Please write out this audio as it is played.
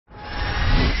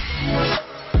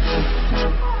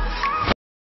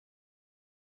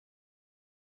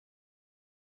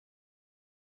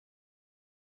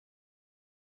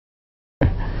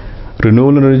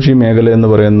Renewable energy മേഖല എന്ന്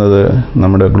പറയുന്നത്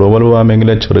നമ്മുടെ ഗ്ലോബൽ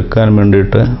വാർമിങ്ങിനെ ചെറുക്കാൻ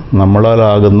വേണ്ടിയിട്ട്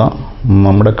നമ്മളാലാകുന്ന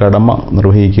നമ്മുടെ കടമ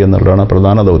നിർവഹിക്കുക എന്നുള്ളതാണ്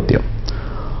പ്രധാന ദൗത്യം.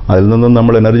 അതിൽ നിന്നും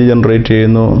നമ്മൾ എനർജി ജനറേറ്റ്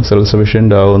ചെയ്യുന്നു, സെൽഫ്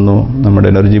സഫിഷ്യൻ്റ് ആവുന്നു, നമ്മുടെ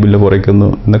എനർജി ബില്ല് കുറയ്ക്കുന്നു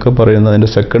എന്നൊക്കെ പറയുന്നതിൻ്റെ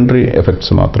സെക്കൻഡറി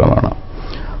എഫക്ട്സ് മാത്രമാണ്.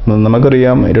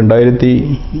 നമുക്കറിയാം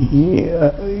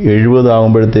 2070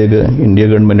 ആകുമ്പോഴത്തേക്ക് ഇന്ത്യ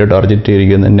ഗവൺമെൻറ് ടാർഗറ്റ്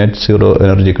ചെയ്തിരിക്കുന്ന നെറ്റ് സീറോ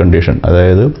എനർജി കണ്ടീഷൻ,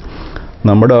 അതായത്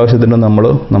നമ്മുടെ ആവശ്യത്തിന് നമ്മൾ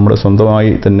നമ്മുടെ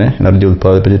സ്വന്തമായി തന്നെ എനർജി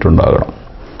ഉത്പാദിപ്പിച്ചിട്ടുണ്ടാകണം.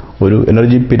 ഒരു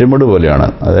എനർജി പിരമിഡ് പോലെയാണ്.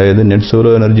 അതായത് നെറ്റ് സീറോ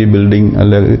എനർജി ബിൽഡിംഗ്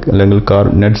അല്ലെങ്കിൽ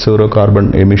നെറ്റ് സീറോ കാർബൺ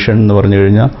എമിഷൻ എന്ന് പറഞ്ഞു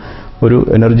കഴിഞ്ഞാൽ ഒരു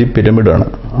എനർജി പിരമിഡാണ്.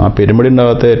 ആ പിരമിഡിൻ്റെ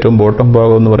അകത്തെ ഏറ്റവും ബോട്ടം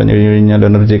ഭാഗം എന്ന് പറഞ്ഞു കഴിഞ്ഞാൽ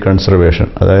എനർജി കൺസർവേഷൻ,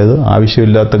 അതായത്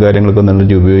ആവശ്യമില്ലാത്ത കാര്യങ്ങൾക്കൊന്നും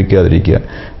എനർജി ഉപയോഗിക്കാതിരിക്കുക,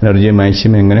 എനർജിയെ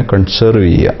മാക്സിമം എങ്ങനെ കൺസർവ്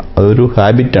ചെയ്യുക. അതൊരു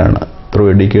ഹാബിറ്റാണ്. ത്രൂ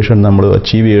എഡ്യൂക്കേഷൻ നമ്മൾ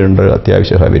അച്ചീവ് ചെയ്യേണ്ട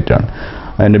അത്യാവശ്യ ഹാബിറ്റാണ്.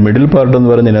 അതിൻ്റെ മിഡിൽ പാർട്ട് എന്ന്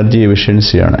പറയുന്നത് എനർജി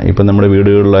എഫിഷ്യൻസിയാണ്. ഇപ്പം നമ്മുടെ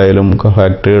വീടുകളിലായാലും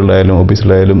ഫാക്ടറികളിലായാലും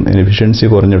ഓഫീസിലായാലും എഫിഷ്യൻസി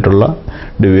കുറഞ്ഞിട്ടുള്ള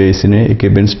ഡിവൈസിനെ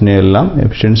എക്യുപ്മെൻറ്റ്സിനെ എല്ലാം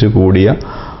എഫിഷ്യൻസി കൂടിയ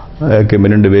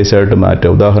എക്യുപ്മെൻറ്റ് ഡിവൈസായിട്ട് മാറ്റുക.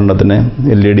 ഉദാഹരണത്തിന്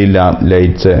LED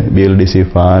lights, BLDC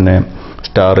fan,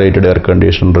 star rated air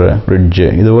conditioner, fridge,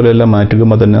 ഇതുപോലെയെല്ലാം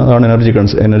മാറ്റുമ്പോൾ തന്നെ അതാണ്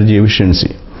എനർജി എഫിഷ്യൻസി.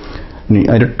 ഇനി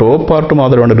അതിൻ്റെ ടോപ്പ് പാർട്ട്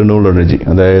മാത്രമാണ് റിന്യൂവബിൾ എനർജി.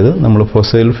 അതായത് നമ്മൾ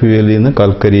ഫൊസൈൽ ഫ്യൂവലിൽ നിന്ന്,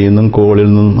 കൽക്കരിയിൽ നിന്നും, കോളിൽ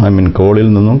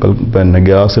നിന്നും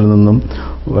ഗ്യാസിൽ നിന്നും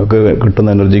ഒക്കെ കിട്ടുന്ന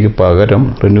എനർജിക്ക് പകരം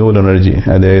റിന്യൂവബിൾ എനർജി,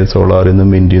 അതായത് സോളാറിൽ നിന്നും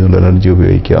വിൻഡിൽ നിന്നുള്ള എനർജി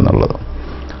ഉപയോഗിക്കുക എന്നുള്ളത്.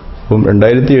 അപ്പം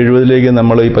 2070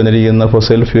 നമ്മൾ ഈ പറഞ്ഞിരിക്കുന്ന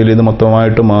ഫൊസൈൽ ഫ്യൂവലിൽ നിന്ന്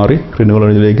മൊത്തമായിട്ട് മാറി റിന്യൂവബിൾ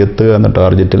എനർജിയിലേക്ക് എത്തുക എന്ന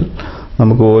ടാർഗറ്റിൽ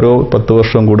നമുക്ക് ഓരോ 10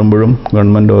 വർഷം കൂടുമ്പോഴും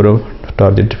ഗവൺമെൻറ് ഓരോ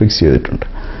ടാർഗറ്റ് ഫിക്സ് ചെയ്തിട്ടുണ്ട്.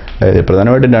 അതായത്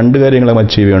പ്രധാനമായിട്ടും 2 കാര്യങ്ങൾ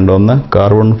അച്ചീവ് ചെയ്യേണ്ട. ഒന്ന്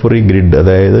കാർബൺ ഫ്രീ ഗ്രിഡ്,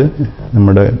 അതായത്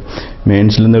നമ്മുടെ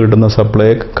മെയിൻസിൽ നിന്ന് കിട്ടുന്ന സപ്ലൈ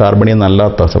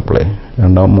കാർബണിയെന്നല്ലാത്ത സപ്ലൈ.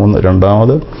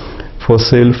 രണ്ടാമത്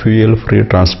ഫൊസൈൽ ഫ്യൂവൽ ഫ്രീ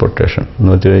ട്രാൻസ്പോർട്ടേഷൻ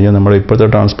എന്ന് വെച്ച് കഴിഞ്ഞാൽ നമ്മുടെ ഇപ്പോഴത്തെ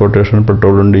ട്രാൻസ്പോർട്ടേഷൻ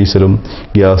പെട്രോളും ഡീസലും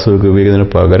ഗ്യാസും ഒക്കെ ഉപയോഗിക്കുന്നതിന്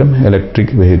പകരം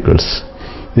ഇലക്ട്രിക് വെഹിക്കിൾസ്.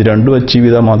 ഇത് 2 അച്ചീവ്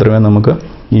ചെയ്താൽ മാത്രമേ നമുക്ക്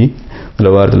ഈ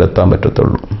നിലവാരത്തിലെത്താൻ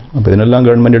പറ്റത്തുള്ളൂ. അപ്പോൾ ഇതിനെല്ലാം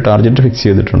ഗവൺമെൻറ് ടാർഗറ്റ് ഫിക്സ്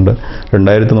ചെയ്തിട്ടുണ്ട്.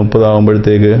 2030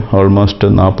 ആകുമ്പോഴത്തേക്ക് ഓൾമോസ്റ്റ്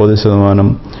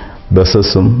 40%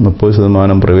 ബസ്സസും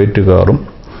 30% പ്രൈവറ്റ് കാറും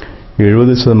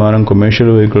 70% കൊമേഴ്ഷ്യൽ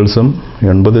വെഹിക്കിൾസും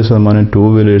 80% 2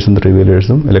 വീലേഴ്സും 3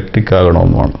 വീലേഴ്സും ഇലക്ട്രിക്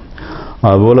ആകണമെന്നുമാണ്.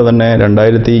 അതുപോലെ തന്നെ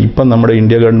ഇപ്പം നമ്മുടെ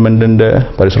ഇന്ത്യ ഗവൺമെൻറ്റിൻ്റെ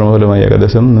പരിശ്രമഫലമായി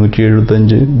ഏകദേശം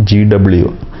 175 GW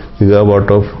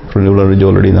of renewable energy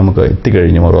already നമുക്ക്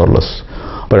എത്തിക്കഴിഞ്ഞു മോറോർലെസ്.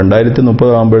 അപ്പോൾ 2030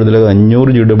 ആകുമ്പോഴത്തേക്ക്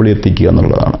 500 GW എത്തിക്കുക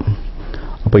എന്നുള്ളതാണ്.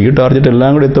 അപ്പോൾ ഈ ടാർഗറ്റ് എല്ലാം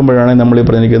കൂടി എത്തുമ്പോഴാണ് നമ്മൾ ഈ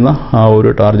പറഞ്ഞിരിക്കുന്ന ആ ഒരു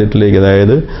ടാർഗറ്റിലേക്ക്,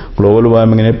 അതായത് ഗ്ലോബൽ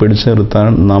വാർമിങ്ങിനെ പിടിച്ചു നിർത്താൻ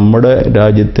നമ്മുടെ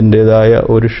രാജ്യത്തിൻ്റെതായ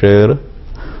ഒരു ഷെയർ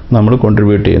നമ്മൾ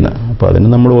കോൺട്രിബ്യൂട്ട് ചെയ്യുന്നത്. അപ്പോൾ അതിന്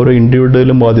നമ്മൾ ഓരോ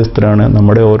ഇൻഡിവിജ്വലും ബാധ്യസ്ഥരാണ്.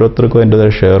 നമ്മുടെ ഓരോരുത്തർക്കും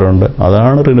അതിൻ്റെതായ ഷെയർ ഉണ്ട്.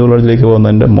 അതാണ് റിന്യൂവബിൾ എനർജിയിലേക്ക്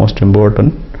പോകുന്നതിൻ്റെ മോസ്റ്റ്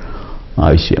ഇമ്പോർട്ടൻറ്റ്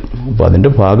ആവശ്യം. അപ്പോൾ അതിൻ്റെ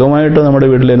ഭാഗമായിട്ട് നമ്മുടെ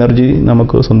വീട്ടിലെ എനർജി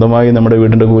നമുക്ക് സ്വന്തമായി നമ്മുടെ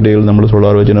വീടിൻ്റെ കൂരയിൽ നമ്മൾ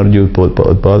സോളാർ വെച്ച് എനർജി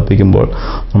ഉത്പാദിപ്പിക്കുമ്പോൾ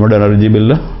നമ്മുടെ എനർജി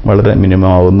ബില്ല് വളരെ മിനിമം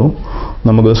ആവുന്നു,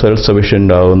 നമുക്ക് സെൽഫ്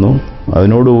സഫിഷ്യൻ്റ് ആവുന്നു.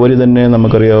 അതിനോടുപരി തന്നെ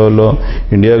നമുക്കറിയാമല്ലോ,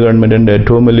 ഇന്ത്യ ഗവൺമെൻറ്റിൻ്റെ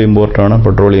ഏറ്റവും വലിയ ഇമ്പോർട്ടാണ്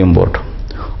പെട്രോളിയം ഇമ്പോർട്ട്.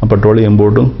 ആ പെട്രോളിയം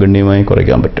ഇമ്പോർട്ടും ഗണ്യമായി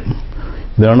കുറയ്ക്കാൻ പറ്റും.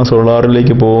 ഇതാണ്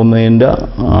സോളാറിലേക്ക് പോകുന്നതിൻ്റെ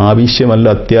ആവശ്യമല്ല,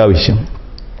 അത്യാവശ്യം.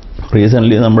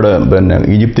 റീസെൻ്റ്ലി നമ്മുടെ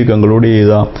ഈജിപ്തിൽ കൺക്ലൂഡ്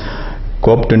ചെയ്ത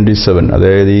COP27,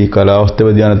 അതായത് ഈ കാലാവസ്ഥ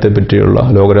വ്യതിയാനത്തെ പറ്റിയുള്ള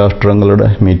ലോകരാഷ്ട്രങ്ങളുടെ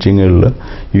മീറ്റിങ്ങുകളിൽ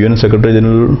UN സെക്രട്ടറി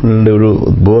ജനറലിൻ്റെ ഒരു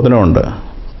ഉദ്ബോധനമുണ്ട്,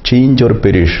 ചേഞ്ച് ഓർ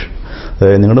പെരിഷ്.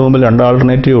 അതായത് നിങ്ങളുടെ മുമ്പിൽ 2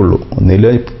 ആൾട്ടർനേറ്റീവേ ഉള്ളൂ. ഒന്നിൽ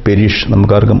പെരിഷ്,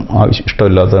 നമുക്കാർക്കും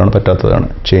ഇഷ്ടമില്ലാത്തതാണ്, പറ്റാത്തതാണ്.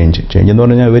 ചേഞ്ച് എന്ന്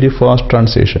പറഞ്ഞാൽ വെരി ഫാസ്റ്റ്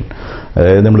ട്രാൻസിഷൻ.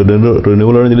 അതായത് നമ്മൾ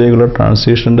റിന്യൂവബിൾ എനർജിയിലേക്കുള്ള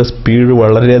ട്രാൻസിഷൻ്റെ സ്പീഡ്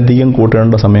വളരെയധികം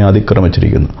കൂട്ടേണ്ട സമയം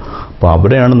അതിക്രമിച്ചിരിക്കുന്നു. അപ്പോൾ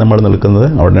അവിടെയാണ് നമ്മൾ നിൽക്കുന്നത്,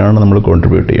 അവിടെയാണ് നമ്മൾ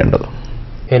കോൺട്രിബ്യൂട്ട് ചെയ്യേണ്ടത്.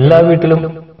 എല്ലാ വീട്ടിലും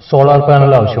സോളാർ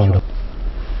പാനൽ ആവശ്യമുണ്ട്.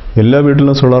 എല്ലാ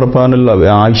വീട്ടിലും സോളാർ പാനൽ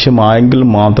ആവശ്യമായെങ്കിൽ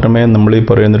മാത്രമേ നമ്മൾ ഈ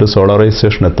പറയുന്നൊരു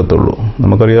സോളറൈസേഷൻ എത്തത്തുള്ളൂ.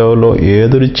 നമുക്കറിയാമല്ലോ,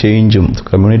 ഏതൊരു ചേഞ്ചും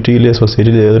കമ്മ്യൂണിറ്റിയിലെ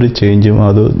സൊസൈറ്റിയിലെ ഏതൊരു ചേഞ്ചും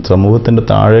അത് സമൂഹത്തിൻ്റെ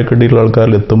താഴേക്കിടയിലുള്ള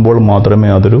ആൾക്കാരിൽ എത്തുമ്പോൾ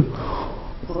മാത്രമേ അതൊരു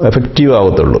എഫക്റ്റീവ്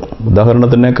ആകത്തുള്ളൂ.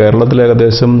 ഉദാഹരണത്തിന് കേരളത്തിൽ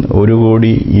ഏകദേശം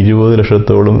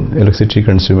 1,20,00,000 ഇലക്ട്രിസിറ്റി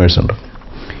കൺസ്യൂമേഴ്സ് ഉണ്ട്.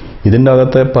 ഇതിൻ്റെ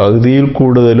അകത്തെ പകുതിയിൽ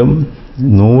കൂടുതലും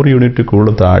 100 യൂണിറ്റ്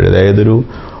കൂടുതൽ താഴെ, അതായത് ഒരു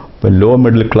ലോ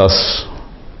മിഡിൽ ക്ലാസ്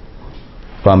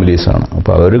ഫാമിലീസാണ്.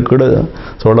 അപ്പോൾ അവർക്കിടെ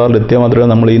സോളാറിൽ എത്തിയാൽ മാത്രമേ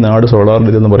നമ്മൾ ഈ നാട്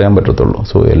സോളാറിലെന്ന് പറയാൻ പറ്റത്തുള്ളൂ.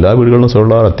 സോ എല്ലാ വീടുകളിലും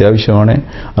സോളാർ അത്യാവശ്യമാണ്.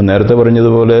 നേരത്തെ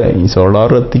പറഞ്ഞതുപോലെ ഈ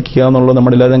സോളാർ എത്തിക്കുക എന്നുള്ളത്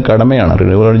നമ്മുടെ എല്ലാവരും കടമയാണ്.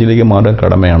 റിന്യൂവബിൾ എനർജിയിലേക്ക് മാറാൻ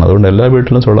കടമയാണ്. അതുകൊണ്ട് എല്ലാ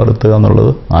വീട്ടിലും സോളാർ എത്തുക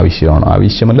എന്നുള്ളത് ആവശ്യമാണ്,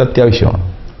 ആവശ്യമല്ല അത്യാവശ്യമാണ്.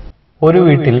 ഒരു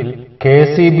വീട്ടിൽ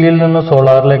KSEBയിൽ നിന്ന്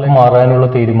സോളാറിലേക്ക് മാറാനുള്ള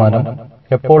തീരുമാനം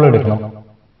എപ്പോൾ എടുക്കണം?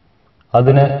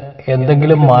 അതിന്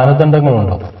എന്തെങ്കിലും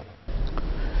മാനദണ്ഡങ്ങളുണ്ടോ?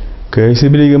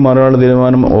 KSEBയിലേക്ക് മാറാനുള്ള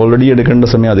തീരുമാനം ഓൾറെഡി എടുക്കേണ്ട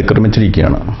സമയം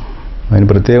അതിക്രമിച്ചിരിക്കുകയാണ്. അതിന്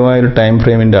പ്രത്യേകമായൊരു ടൈം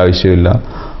ഫ്രെയിമിൻ്റെ ആവശ്യമില്ല.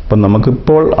 അപ്പം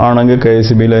നമുക്കിപ്പോൾ ആണെങ്കിൽ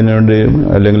KSEBയിൽ അതിനുവേണ്ടി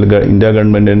അല്ലെങ്കിൽ ഇന്ത്യ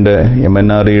ഗവൺമെൻറ്റിൻ്റെ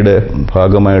MNREയുടെ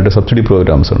ഭാഗമായിട്ട് സബ്സിഡി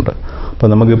പ്രോഗ്രാംസ് ഉണ്ട്. അപ്പോൾ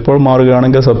നമുക്കിപ്പോൾ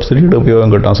മാറുകയാണെങ്കിൽ സബ്സിഡിയുടെ ഉപയോഗം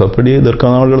കിട്ടാം. സബ്സിഡി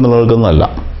ദീർഘനാളുകൾ നിലനിൽക്കുന്നതല്ല.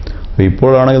 അപ്പോൾ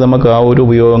ഇപ്പോഴാണെങ്കിൽ നമുക്ക് ആ ഒരു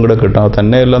ഉപയോഗം കൂടെ കിട്ടാം.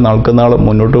 തന്നെയല്ല നാൾക്കുനാൾ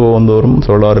മുന്നോട്ട് പോകുന്തോറും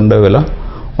സോളാറിൻ്റെ വില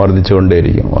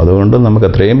വർദ്ധിച്ചുകൊണ്ടേയിരിക്കും. അതുകൊണ്ട് നമുക്ക്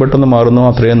എത്രയും പെട്ടെന്ന് മാറുന്നു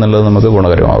അത്രയും നല്ലത് നമുക്ക്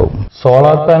ഗുണകരമാകും.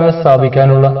 സോളാർ പാനൽ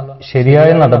സ്ഥാപിക്കാനുള്ള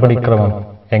ശരിയായ നടപടിക്രമം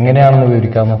എങ്ങനെയാണെന്ന്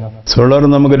വിവരിക്കാമോ? സോളാർ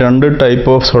നമുക്ക് 2 type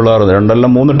of solar,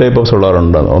 3 type of solar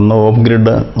ഉണ്ട്. ഒന്ന് off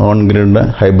grid, on grid,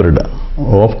 hybrid.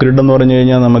 Off grid എന്ന് പറഞ്ഞു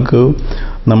കഴിഞ്ഞാൽ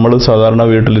നമ്മൾ സാധാരണ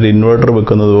വീട്ടിലൊരു ഇൻവെർട്ടർ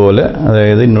വെക്കുന്നത് പോലെ,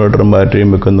 അതായത് ഇൻവെർട്ടറും ബാറ്ററിയും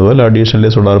വെക്കുന്നത് പോലെ അഡീഷണലി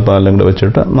സോളാർ പാനലും കൂടെ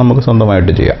വെച്ചിട്ട് നമുക്ക്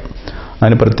സ്വന്തമായിട്ട് ചെയ്യാം.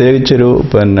 അതിന് പ്രത്യേകിച്ചൊരു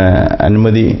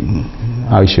അനുമതി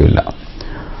ആവശ്യമില്ല.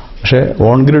 പക്ഷേ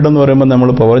ഓൺ ഗ്രിഡ് എന്ന് പറയുമ്പോൾ നമ്മൾ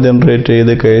പവർ ജനറേറ്റ്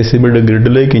ചെയ്ത് KSEBിയുടെ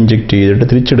ഗ്രിഡിലേക്ക് ഇഞ്ചെക്ട് ചെയ്തിട്ട്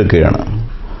തിരിച്ചെടുക്കുകയാണ്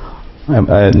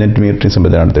നെറ്റ് മീറ്ററിംഗ്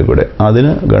സംവിധാനത്തിൽ കൂടെ.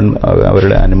 അതിന്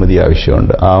അവരുടെ അനുമതി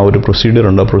ആവശ്യമുണ്ട്. ആ ഒരു പ്രൊസീജിയർ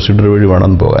ഉണ്ട്. ആ പ്രൊസീജിയർ വഴി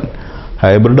വേണം പോകാൻ.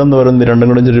 ഹൈബ്രിഡ് എന്ന് പറയുന്നത് രണ്ടും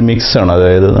കൂടെ ഒരു മിക്സാണ്.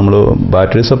 അതായത് നമ്മൾ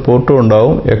ബാറ്ററി സപ്പോർട്ടും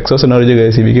ഉണ്ടാവും, എക്സസ് എനർജി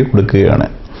KSEBിക്ക് കൊടുക്കുകയാണ്.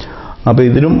 അപ്പോൾ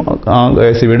ഇതിനും ആ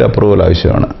KSEBിയുടെ അപ്രൂവൽ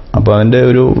ആവശ്യമാണ്. അപ്പോൾ അതിൻ്റെ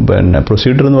ഒരു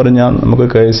പ്രൊസീജിയർ എന്ന് പറഞ്ഞാൽ നമുക്ക്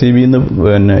KSEBിന്ന്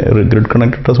ഗ്രിഡ്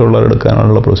കണക്റ്റഡ് സോളാർ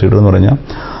എടുക്കാനുള്ള പ്രൊസീജിയർ എന്ന് പറഞ്ഞാൽ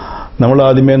നമ്മൾ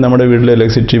ആദ്യമേ നമ്മുടെ വീട്ടിലെ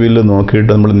ഇലക്ട്രിസിറ്റി ബില്ല് നോക്കിയിട്ട്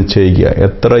നമ്മൾ നിശ്ചയിക്കുക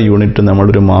എത്ര യൂണിറ്റ്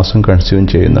നമ്മളൊരു മാസം കൺസ്യൂം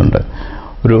ചെയ്യുന്നുണ്ട്.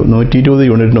 ഒരു 120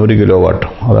 യൂണിറ്റിന് 1 കിലോവാട്ട്.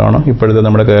 അതാണ് ഇപ്പോഴത്തെ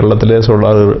നമ്മുടെ കേരളത്തിലെ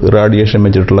സോളാർ ഇറാഡിയേഷൻ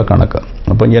വെച്ചിട്ടുള്ള കണക്ക്.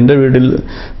 അപ്പം എൻ്റെ വീട്ടിൽ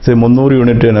 300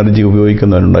 യൂണിറ്റ് എനർജി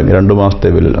ഉപയോഗിക്കുന്നുണ്ട് 2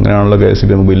 മാസത്തെ ബില്ല്. അങ്ങനെയാണല്ലോ KSEB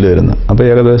നമുക്ക് ബില്ല് തരുന്നത്. അപ്പോൾ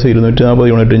ഏകദേശം 240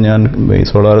 യൂണിറ്റ് ഞാൻ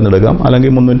സോളാറിൽ നിന്ന് എടുക്കാം,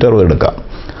 അല്ലെങ്കിൽ 360 എടുക്കാം.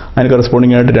 അതിന്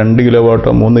കറസ്പോണ്ടിങ് ആയിട്ട് 2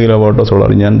 കിലോവാട്ടോ 3 കിലോവാട്ടോ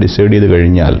സോളാർ ഞാൻ ഡിസൈഡ് ചെയ്ത്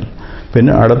കഴിഞ്ഞാൽ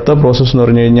പിന്നെ അടുത്ത പ്രോസസ്സ് എന്ന്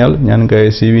പറഞ്ഞു കഴിഞ്ഞാൽ ഞാൻ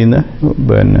KSEBിന്ന്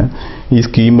ഈ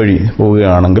സ്കീം വഴി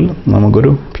പോവുകയാണെങ്കിൽ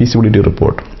നമുക്കൊരു ഫീസിബിലിറ്റി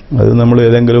റിപ്പോർട്ട്, അത് നമ്മൾ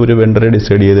ഏതെങ്കിലും ഒരു വെണ്ടറെ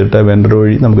ഡിസൈഡ് ചെയ്തിട്ട് വെണ്ടർ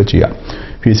വഴി നമുക്ക് ചെയ്യാം.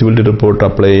 ഫീസിബിലിറ്റി റിപ്പോർട്ട്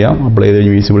അപ്ലൈ ചെയ്യാം. അപ്ലൈ ചെയ്ത്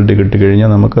ഫീസിബിലിറ്റി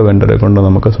കിട്ടിക്കഴിഞ്ഞാൽ നമുക്ക് വെണ്ടറെ കൊണ്ട്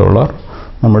നമുക്ക് സോളാർ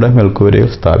നമ്മുടെ മേൽക്കൂരയിൽ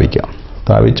സ്ഥാപിക്കാം.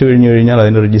 സ്ഥാപിച്ചു കഴിഞ്ഞാൽ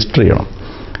അതിന് രജിസ്റ്റർ ചെയ്യണം.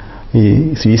 ഈ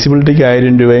ഫീസിബിലിറ്റിക്ക്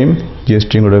 1000 രൂപയും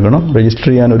GSTയും കൊടുക്കണം. രജിസ്റ്റർ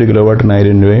ചെയ്യാൻ 1 കിലോവാട്ടിന്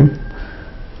 1000 രൂപയും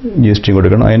GSTയും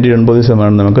കൊടുക്കണം. അതിൻ്റെ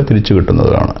 80% നമുക്ക് തിരിച്ചു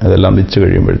കിട്ടുന്നതാണ് ഇതെല്ലാം തിരിച്ചു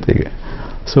കഴിയുമ്പോഴത്തേക്ക്.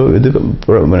 സോ ഇത്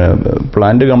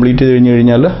പ്ലാന്റ് കംപ്ലീറ്റ് ചെയ്ത്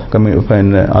കഴിഞ്ഞാൽ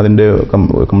അതിൻ്റെ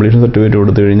കംപ്ലീഷൻ സർട്ടിഫിക്കറ്റ്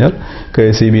കൊടുത്തു കഴിഞ്ഞാൽ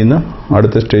KSEBിന്ന്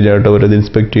അടുത്ത സ്റ്റേജായിട്ട് അവരത്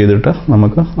ഇൻസ്പെക്ട് ചെയ്തിട്ട്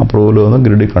നമുക്ക് അപ്രൂവൽ വന്ന്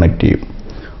ഗ്രിഡിൽ കണക്ട് ചെയ്യും.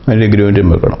 അതിൻ്റെ എഗ്രിമെൻറ്റും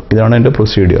വെക്കണം. ഇതാണ് എൻ്റെ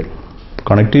പ്രൊസീജിയർ.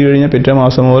 കണക്ട് ചെയ്ത് കഴിഞ്ഞാൽ പിറ്റേ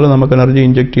മാസം മുതൽ നമുക്ക് എനർജി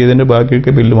ഇഞ്ചെക്ട് ചെയ്തതിൻ്റെ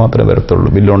ബാക്കിയൊക്കെ ബില്ല് മാത്രമേ വരത്തുള്ളൂ.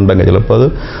 ബില്ലുണ്ടെങ്കിൽ ചിലപ്പോൾ അത്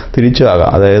തിരിച്ചാകാം.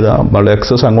 അതായത് വളരെ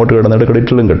എക്സസ് അങ്ങോട്ട് കിടന്നിട്ട്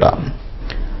ക്രെഡിറ്റിലും കിട്ടാം.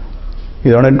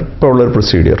 ഇതാണ് ഇപ്പോൾ ഉള്ളൊരു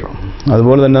പ്രൊസീജിയർ.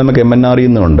 അതുപോലെ തന്നെ നമുക്ക് MNRE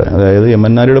എന്നുണ്ട്. അതായത്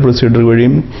MNREയുടെ പ്രൊസീജിയർ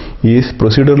വഴിയും ഈ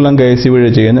പ്രൊസീജിയറെല്ലാം KSEB വഴി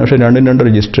ചെയ്യുന്നത്. പക്ഷേ രണ്ടും 2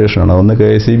 രജിസ്ട്രേഷനാണ്. ഒന്ന്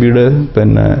KSEBിയുടെ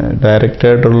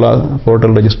ഡയറക്റ്റായിട്ടുള്ള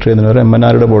പോർട്ടൽ രജിസ്റ്റർ ചെയ്യുന്നവരെ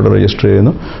MNREയുടെ പോർട്ടൽ രജിസ്റ്റർ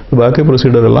ചെയ്യുന്നു. ബാക്കി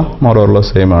പ്രൊസീജിയറെല്ലാം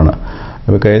മോറോർലെസ് സെയിം ആണ്.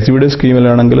 അപ്പോൾ KSEBിയുടെ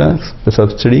സ്കീമിലാണെങ്കിൽ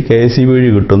സബ്സിഡി KSEB വഴി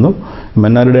കിട്ടുന്നു.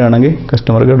 MNREയുടെ ആണെങ്കിൽ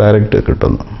കസ്റ്റമർക്ക് ഡയറക്റ്റ്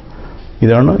കിട്ടുന്നു.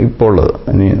 ഇതാണ് ഇപ്പോൾ ഉള്ളത്.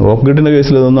 ഇനി ഓഫ് ഗ്രിഡിൻ്റെ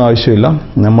കേസിൽ ഇതൊന്നും ആവശ്യമില്ല.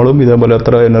 നമ്മളും ഇതേപോലെ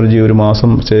എത്ര എനർജി ഒരു മാസം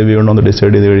സേവ് ചെയ്യണമെന്ന്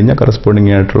ഡിസൈഡ് ചെയ്ത് കഴിഞ്ഞാൽ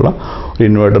കറസ്പോണ്ടിങ് ആയിട്ടുള്ള ഒരു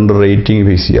ഇൻവെർട്ടറിൻ്റെ റേറ്റിംഗ്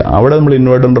ഫിക്സ് ചെയ്യുക. അവിടെ നമ്മൾ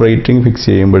ഇൻവെർട്ടറിൻ്റെ റേറ്റിംഗ് ഫിക്സ്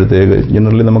ചെയ്യുമ്പോഴത്തേക്ക്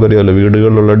ജനറലി നമുക്കറിയാമല്ലോ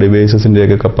വീടുകളിലുള്ള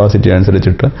ഡിവൈസസിൻ്റെയൊക്കെ കപ്പാസിറ്റി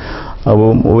അനുസരിച്ചിട്ട് അപ്പോൾ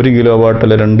 1 കിലോവാട്ട്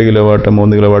അല്ല 2 കിലോവാട്ട്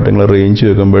 3 കിലോവാട്ട് നിങ്ങൾ റേഞ്ച്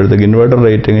വെക്കുമ്പോഴത്തേക്ക് ഇൻവെർട്ടർ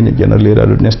റേറ്റിംഗ് ജനറലി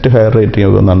ഒരു നെക്സ്റ്റ് ഹയർ റേറ്റിംഗ്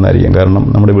ഒക്കെ നന്നായിരിക്കും. കാരണം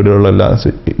നമ്മുടെ വീടുകളിലുള്ള എല്ലാ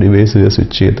ഡിവൈസ്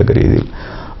സ്വിച്ച് ചെയ്യത്തക്ക രീതിയിൽ.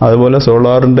 അതുപോലെ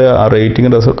സോളാറിൻ്റെ ആ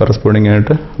റേറ്റിംഗിൻ്റെ കറസ്പോണ്ടിങ്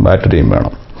ആയിട്ട് ബാറ്ററിയും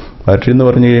വേണം. ബാറ്ററി എന്ന്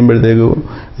പറഞ്ഞു കഴിയുമ്പോഴത്തേക്ക്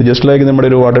ജസ്റ്റ് ലൈക്ക് നമ്മുടെ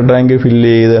ഒരു വാട്ടർ ടാങ്ക്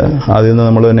ഫില്ല് ചെയ്ത് അതിൽ നിന്ന്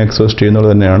നമ്മൾ എക്സോസ്റ്റ് ചെയ്യുന്നത്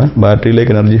തന്നെയാണ്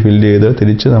ബാറ്ററിയിലേക്ക് എനർജി ഫില്ല് ചെയ്ത്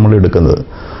തിരിച്ച് നമ്മൾ എടുക്കുന്നത്.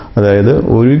 അതായത്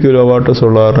 1 കിലോവാട്ട്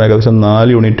സോളാറിന് ഏകദേശം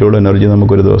 4 യൂണിറ്റോളം എനർജി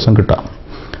നമുക്കൊരു ദിവസം കിട്ടാം.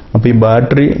 അപ്പോൾ ഈ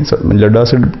ബാറ്ററി ലെഡ്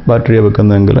ആസിഡ് ബാറ്ററിയാണ്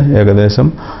വെക്കുന്നതെങ്കിൽ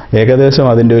ഏകദേശം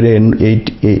അതിൻ്റെ ഒരു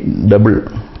 8 ഡബിൾ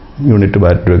യൂണിറ്റ്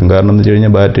ബാറ്ററി വെക്കും. കാരണം എന്ന് വെച്ച്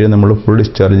കഴിഞ്ഞാൽ ബാറ്ററി നമ്മൾ ഫുൾ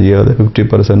ഡിസ്ചാർജ് ചെയ്യാതെ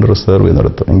 50% റിസർവ് ചെയ്ത്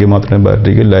നിർത്തും. എങ്കിൽ മാത്രമേ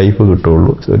ബാറ്ററിക്ക് ലൈഫ്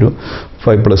കിട്ടുള്ളൂ, ഒരു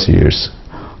 5+ ഇയേഴ്സ്.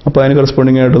 അപ്പോൾ അതിന്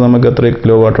കറസ്പോണ്ടിങ് ആയിട്ട് നമുക്ക് എത്ര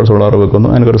കിലോവാട്ട് സോളാർ വെക്കുന്നു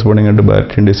അതിന് കറസ്പോണ്ടിങ് ആയിട്ട്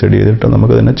ബാറ്ററി ഡിസൈഡ് ചെയ്തിട്ട്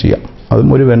നമുക്ക് തന്നെ ചെയ്യാം.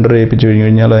 അതും ഒരു വെണ്ടർ ഏൽപ്പിച്ച് കഴിഞ്ഞ്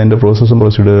കഴിഞ്ഞാൽ അതിൻ്റെ പ്രോസസ്സും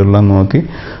പ്രൊസീജിയറെല്ലാം നോക്കി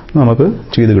നമുക്ക്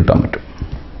ചെയ്ത് കിട്ടാൻ പറ്റും.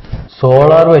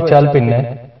 സോളാർ വെച്ചാൽ പിന്നെ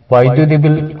വൈദ്യുതി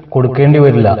ബിൽ കൊടുക്കേണ്ടി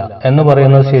വരില്ല എന്ന്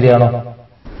പറയുന്നത് ശരിയാണോ?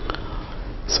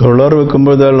 സോളാർ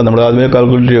വെക്കുമ്പോഴത്തേക്കും നമ്മൾ ആദ്യമേ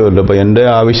കാൽക്കുലേറ്റ് ചെയ്യുമല്ലോ. അപ്പോൾ എൻ്റെ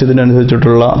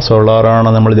ആവശ്യത്തിനനുസരിച്ചിട്ടുള്ള സോളാറാണ്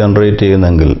നമ്മൾ ജനറേറ്റ്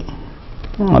ചെയ്യുന്നതെങ്കിൽ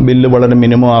ബില്ല് വളരെ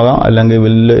മിനിമം ആകാം. അല്ലെങ്കിൽ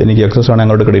ബില്ല് എനിക്ക് എക്സസ്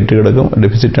ആണെങ്കിൽ അങ്ങോട്ട് ക്രെഡിറ്റ് കിടക്കും.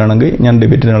 ഡെഫിസിറ്റ് ആണെങ്കിൽ ഞാൻ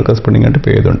ഡെബിറ്റിന് കറസ്പോണ്ടിങ് ആയിട്ട്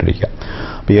പേ ചെയ്തുകൊണ്ടിരിക്കാം.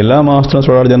 അപ്പോൾ എല്ലാ മാസത്തിനും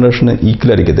സോളാർ ജനറേഷൻ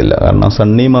ഈക്വലായിരിക്കത്തില്ല. കാരണം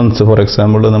സണ്ണി മന്ത്സ് ഫോർ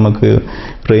എക്സാമ്പിൾ നമുക്ക്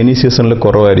റെയിനി സീസണിൽ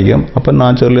കുറവായിരിക്കും. അപ്പം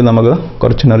നാച്ചുറലി നമുക്ക്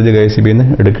കുറച്ച് എനർജി KSEBിന്ന്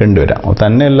എടുക്കേണ്ടി വരാം.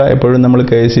 തന്നെയല്ല എപ്പോഴും നമ്മൾ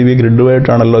KSEB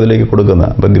ഗ്രിഡുമായിട്ടാണല്ലോ അതിലേക്ക് കൊടുക്കുന്നത്.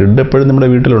 അപ്പോൾ ഗ്രിഡ് എപ്പോഴും നമ്മുടെ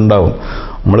വീട്ടിലുണ്ടാവും.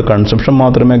 നമ്മൾ കൺസംഷൻ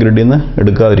മാത്രമേ ഗ്രിഡിൽ നിന്ന്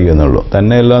എടുക്കാതിരിക്കുന്നുള്ളൂ.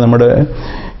 തന്നെയല്ല നമ്മുടെ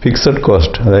ഫിക്സഡ്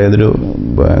കോസ്റ്റ്, അതായത് ഒരു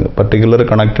പർട്ടിക്കുലർ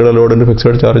കണക്റ്റഡ് ലോഡിൻ്റെ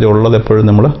ഫിക്സഡ് ചാർജ് ഉള്ളത് എപ്പോഴും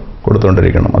നമ്മൾ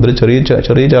കൊടുത്തുകൊണ്ടിരിക്കണം. അതൊരു ചെറിയ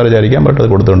ചാർജ് ആയിരിക്കാം, ബട്ട് അത്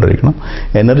കൊടുത്തുകൊണ്ടിരിക്കണം.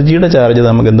 എനർജിയുടെ ചാർജ്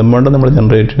നമുക്ക് എന്തും വേണ്ട നമ്മൾ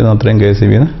ജനറേറ്റ് ചെയ്യുന്ന അത്രയും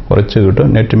KCBന്ന് കുറച്ച് കിട്ടും.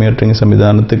 നെറ്റ് മീറ്ററിംഗ്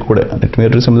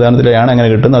സംവിധാനത്തിലാണ് അങ്ങനെ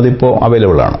കിട്ടുന്നത്. അതിപ്പോൾ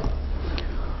അവൈലബിൾ ആണ്.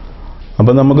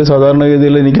 അപ്പം നമുക്ക് സാധാരണ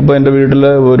രീതിയിൽ എനിക്കിപ്പോൾ എൻ്റെ വീട്ടിൽ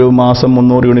ഒരു മാസം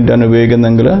 300 യൂണിറ്റാണ്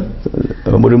ഉപയോഗിക്കുന്നതെങ്കിൽ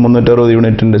ഒരു 360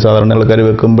 യൂണിറ്റിൻ്റെ സാധാരണ ആൾക്കാർ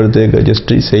വെക്കുമ്പോഴത്തേക്ക്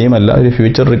ജസ്റ്റ് സെയിം അല്ല, ഒരു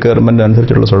ഫ്യൂച്ചർ റിക്വയർമെൻറ്റ്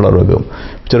അനുസരിച്ചുള്ള സോളാർ വെക്കും.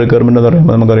 ഫ്യൂച്ചർ റിക്വയർമെൻറ്റ് എന്ന്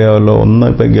പറയുമ്പോൾ നമുക്കറിയാമല്ലോ, ഒന്ന്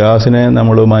ഇപ്പോൾ ഗ്യാസിനെ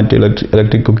നമ്മൾ മാറ്റി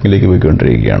ഇലക്ട്രിക് കുക്കിങ്ങിലേക്ക്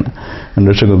പോയിക്കൊണ്ടിരിക്കുകയാണ്,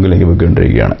 ഇൻഡക്ഷൻ കുക്കിങ്ങിലേക്ക്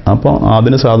പോയിക്കൊണ്ടിരിക്കുകയാണ്. അപ്പോൾ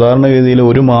അതിന് സാധാരണ രീതിയിൽ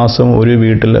ഒരു മാസം ഒരു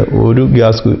വീട്ടിൽ ഒരു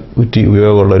ഗ്യാസ് കുറ്റി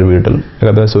ഉപയോഗമുള്ള ഒരു വീട്ടിൽ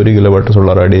ഏകദേശം 1 കിലോവാട്ട്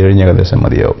സോളാർ ആഡ് കഴിഞ്ഞ് ഏകദേശം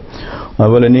മതിയാവും.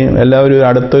 അതുപോലെ ഇനി എല്ലാവരും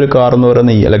അടുത്തൊരു കാർ എന്ന്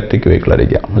പറയുന്നത് ഈ ഇലക്ട്രിക് വെഹിക്കിൾ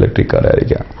ആയിരിക്കാം, ഇലക്ട്രിക് കാർ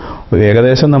ആയിരിക്കാം.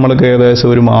 ഏകദേശം നമ്മൾക്ക് ഏകദേശം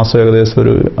ഒരു മാസം ഏകദേശം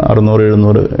ഒരു 600,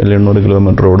 700 അല്ലെങ്കിൽ 800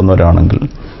 കിലോമീറ്റർ ഓടുന്നവരാണെങ്കിൽ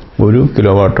 1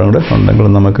 കിലോവാട്ട് കൂടെ ഉണ്ടെങ്കിൽ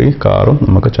നമുക്ക് ഈ കാറും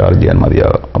നമുക്ക് ചാർജ് ചെയ്യാൻ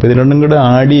മതിയാകും. അപ്പോൾ ഇത് രണ്ടും കൂടെ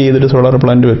ആഡ് ചെയ്തൊരു സോളാർ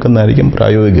പ്ലാന്റ് വെക്കുന്നതായിരിക്കും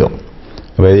പ്രായോഗികം.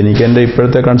 അപ്പോൾ എനിക്ക് എൻ്റെ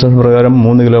ഇപ്പോഴത്തെ കൺസെപ്ഷൻ പ്രകാരം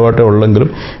 3 കിലോവാട്ടേ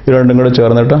ഉള്ളെങ്കിലും ഇത് രണ്ടും കൂടെ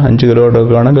ചേർന്നിട്ട് 5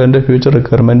 കിലോവാട്ടൊക്കെ ആണെങ്കിൽ എൻ്റെ ഫ്യൂച്ചർ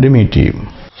റിക്വയർമെൻറ്റ് മീറ്റ് ചെയ്യും.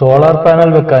 സോളാർ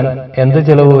പാനൽ വെക്കാൻ എന്ത്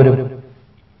ചിലവ് വരും?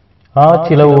 ആ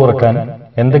ചിലവ് കുറയ്ക്കാൻ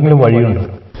എന്തെങ്കിലും വഴിയുണ്ടോ?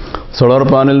 സോളാർ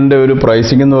പാനലിൻ്റെ ഒരു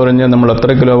പ്രൈസിംഗ് എന്ന് പറഞ്ഞാൽ നമ്മൾ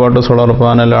എത്ര കിലോവാട്ട് സോളാർ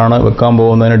പാനലാണ് വെക്കാൻ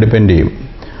പോകുന്നതിനെ ഡിപ്പെൻഡ് ചെയ്യും.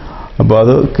 അപ്പോൾ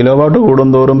അത് കിലോവാട്ട്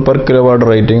കൂടുന്തോറും പെർ കിലോവാട്ട്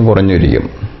റേറ്റിംഗ് കുറഞ്ഞിരിക്കും.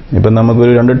 ഇപ്പം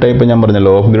നമുക്കൊരു 2 ടൈപ്പ് ഞാൻ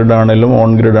പറഞ്ഞല്ലോ, ഓഫ് ഗ്രിഡ് ആണെങ്കിലും ഓൺ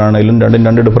ഗ്രിഡ് ആണെങ്കിലും രണ്ടും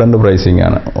 2 ഡിഫറൻറ്റ് പ്രൈസിംഗ്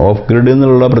ആണ്. ഓഫ് ഗ്രിഡിൽ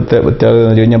നിന്നുള്ള വ്യത്യാസം എന്ന്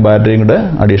വെച്ച് കഴിഞ്ഞാൽ ബാറ്ററിയുടെ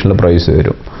അഡീഷണൽ പ്രൈസ്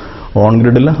വരും. ഓൺ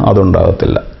ഗ്രിഡിൽ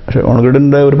അതുണ്ടാകത്തില്ല. പക്ഷേ ഓൺ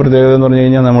ഗ്രിഡിൻ്റെ ഒരു പ്രത്യേകത എന്ന് പറഞ്ഞു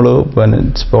കഴിഞ്ഞാൽ നമ്മൾ പിന്നെ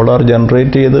സോളാർ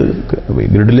ജനറേറ്റ് ചെയ്ത്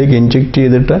ഗ്രിഡിലേക്ക് ഇൻജെക്റ്റ്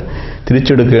ചെയ്തിട്ട്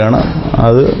തിരിച്ചെടുക്കുകയാണ്.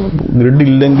 അത് ഗ്രിഡ്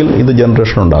ഇല്ലെങ്കിൽ ഇത്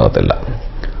ജനറേഷൻ ഉണ്ടാകത്തില്ല.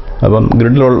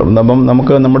 അപ്പം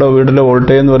നമുക്ക് നമ്മുടെ വീട്ടിലെ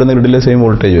വോൾട്ടേജ് എന്ന് പറയുന്നത് ഗ്രിഡിലെ സെയിം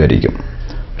വോൾട്ടേജ് ആയിരിക്കും.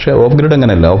 പക്ഷേ ഓഫ് ഗ്രിഡ്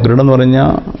അങ്ങനെയല്ല. ഓഫ് ഗ്രിഡ് എന്ന് പറഞ്ഞാൽ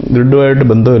ഗ്രിഡുമായിട്ട്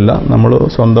ബന്ധമില്ല. നമ്മൾ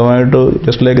സ്വന്തമായിട്ട്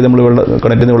ജസ്റ്റിലേക്ക് നമ്മൾ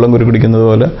കിണറ്റിൽ നിന്ന് വെള്ളം കുടിക്കുന്നത്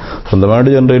പോലെ സ്വന്തമായിട്ട്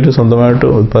ജനറേറ്റ് സ്വന്തമായിട്ട്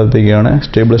ഉത്പാദിപ്പിക്കുകയാണ്.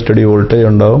 സ്റ്റേബിൾ സ്റ്റഡി വോൾട്ടേജ്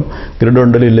ഉണ്ടാവും. ഗ്രിഡ്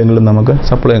ഉണ്ടെങ്കിലും ഇല്ലെങ്കിലും നമുക്ക്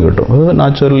സപ്ലൈയും കിട്ടും. അത്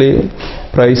നാച്ചുറലി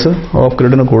പ്രൈസ് ഓഫ്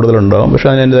ഗ്രിഡിന് കൂടുതലുണ്ടാവും. പക്ഷേ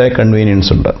അതിൻ്റെതായ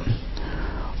കൺവീനിയൻസ് ഉണ്ട്.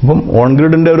 അപ്പം ഓൺ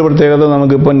ഗ്രിഡിൻ്റെ ഒരു പ്രത്യേകത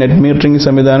നമുക്കിപ്പോൾ നെറ്റ് മീറ്ററിംഗ്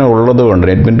സംവിധാനം ഉള്ളതുകൊണ്ട്,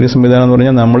 നെറ്റ് മീറ്ററിംഗ് സംവിധാനം എന്ന്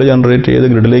പറഞ്ഞാൽ നമ്മൾ ജനറേറ്റ് ചെയ്ത്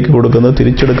ഗ്രിഡിലേക്ക് കൊടുക്കുന്നത്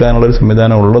തിരിച്ചെടുക്കാനുള്ളൊരു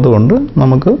സംവിധാനം ഉള്ളതുകൊണ്ട്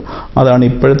നമുക്ക് അതാണ്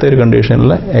ഇപ്പോഴത്തെ ഒരു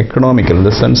കണ്ടീഷനിൽ economical in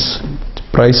the sense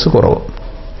price കുറവ്.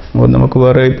 അപ്പോൾ നമുക്ക്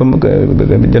വേറെ ഇപ്പം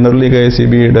ജനറലി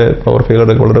KCBയുടെ പവർ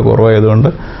ഫെയിലറൊക്കെ വളരെ കുറവായതുകൊണ്ട്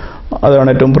അതാണ്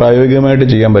ഏറ്റവും പ്രായോഗികമായിട്ട്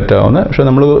ചെയ്യാൻ പറ്റാവുന്നത്. പക്ഷേ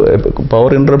നമ്മൾ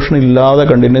പവർ ഇൻട്രപ്ഷൻ ഇല്ലാതെ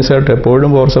കണ്ടിന്യൂസ് ആയിട്ട് എപ്പോഴും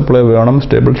പവർ സപ്ലൈ വേണം,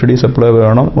 സ്റ്റേബിൾ സ്റ്റഡി സപ്ലൈ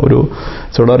വേണം, ഒരു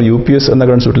സോളാർ UPS എന്ന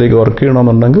കൺസെപ്റ്റിലേക്ക് വർക്ക്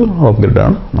ചെയ്യണമെന്നുണ്ടെങ്കിൽ ഓഫ്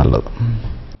ഗ്രിഡാണ് നല്ലത്.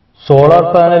 സോളാർ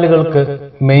പാനലുകൾക്ക്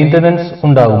മെയിൻ്റനൻസ്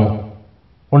ഉണ്ടാകുമോ?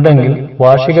 ഉണ്ടെങ്കിൽ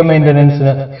വാർഷിക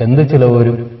മെയിൻ്റനൻസിന് എന്ത് ചിലവ്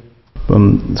വരും? ഇപ്പം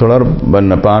സോളാർ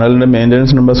പാനലിൻ്റെ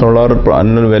മെയിൻ്റനൻസിന് മുമ്പ് സോളാർ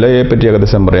പാനലിന് വിലയെ പറ്റി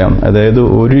ഏകദേശം പറയാം. അതായത്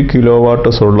 1 കിലോവാട്ട്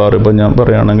സോളാർ ഇപ്പം ഞാൻ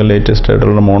പറയുകയാണെങ്കിൽ ലേറ്റസ്റ്റ്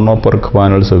ആയിട്ടുള്ള മോണോപർക്ക്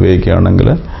പാനൽസ് ഉപയോഗിക്കുകയാണെങ്കിൽ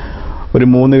ഒരു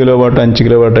 3 കിലോവാട്ട് 5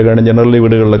 കിലോവാട്ടൊക്കെയാണ് ജനറലി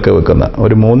വീടുകളിലൊക്കെ വെക്കുന്നത്.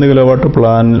 ഒരു 3 കിലോവാട്ട്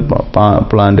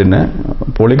പ്ലാന്റിന്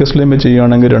പോളികസ്ലിം വെച്ച്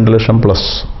ചെയ്യുകയാണെങ്കിൽ 2 ലക്ഷം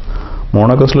പ്ലസ്,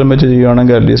 മോണോകസ്ലിം വെച്ച്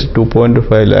ചെയ്യുകയാണെങ്കിൽ അറ്റ്ലീസ്റ്റ്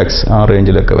 2.5 lakhs ആ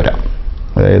റേഞ്ചിലൊക്കെ വരാം.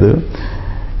 അതായത്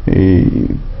ഈ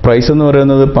പ്രൈസ് എന്ന്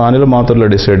പറയുന്നത് പാനൽ മാത്രമല്ല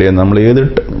ഡിസൈഡ് ചെയ്യുന്നത്, നമ്മൾ ഏത്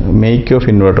മേക്ക് ഓഫ്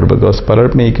ഇൻവെർട്ടർ, ബിക്കോസ് പല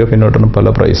മേക്ക് ഓഫ് ഇൻവെർട്ടറിനും പല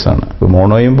പ്രൈസാണ്. ഇപ്പോൾ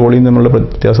മോണോയും പോളിയും തമ്മിലുള്ള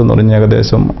വ്യത്യാസം എന്ന് പറഞ്ഞാൽ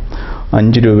ഏകദേശം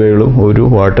 5 രൂപയോളം ഒരു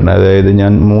വാട്ടിന്. അതായത്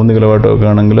ഞാൻ 3 കിലോവാട്ടൊക്കെ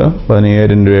ആണെങ്കിൽ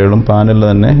 15,000 രൂപയോളം പാനലിൽ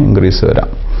തന്നെ ഇൻക്രീസ് വരാം.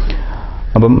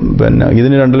 അപ്പം പിന്നെ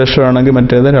ഇതിന് 2 ലക്ഷം ആണെങ്കിൽ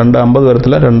മറ്റേത് 2.50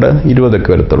 വരത്തില്ല, 2.20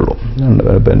 വരത്തുള്ളൂ.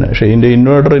 പക്ഷേ ഇതിൻ്റെ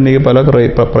ഇൻവേർട്ടർ എനിക്ക് പല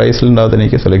പ്രൈസിലുണ്ടാകത്ത്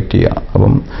എനിക്ക് സെലക്ട് ചെയ്യാം.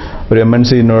 അപ്പം ഒരു MNC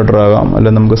ഇൻവേർട്ടർ ആകാം,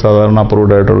 അല്ലെങ്കിൽ നമുക്ക് സാധാരണ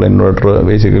അപ്രൂവ്ഡ് ആയിട്ടുള്ള ഇൻവേർട്ടർ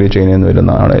ബേസിക്കലി ചൈനയിൽ നിന്ന്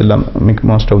വരുന്നതാണ് എല്ലാം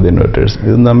മോസ്റ്റ് ഓഫ് ദി ഇൻവേർട്ടേഴ്സ്.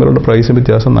 ഇത് തമ്മിലുള്ള പ്രൈസ്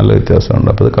വ്യത്യാസം നല്ല വ്യത്യാസമുണ്ട്.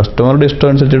 അപ്പോൾ അത് കസ്റ്റമറുടെ ഇഷ്ടം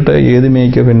അനുസരിച്ചിട്ട് ഏത്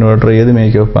മേക്ക് ഓഫ് ഇൻവേർട്ടർ ഏത്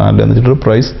മേക്ക് ഓഫ് പാനൽ എന്ന് വെച്ചിട്ട്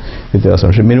പ്രൈസ് വ്യത്യാസം.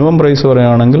 പക്ഷേ മിനിമം പ്രൈസ്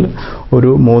പറയുകയാണെങ്കിൽ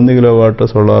ഒരു 3 കിലോവാട്ട്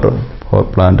സോളാർ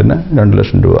പ്ലാന്റിന് 2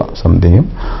 ലക്ഷം രൂപ സംതിങ്ങും,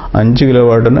 5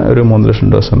 കിലോവാട്ടിന് ഒരു 3 ലക്ഷം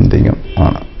രൂപ സംതിങ്ങും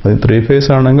ആണ്. അത് 3 ഫേസ്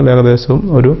ആണെങ്കിൽ ഏകദേശം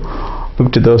ഒരു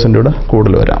 50,000 രൂപ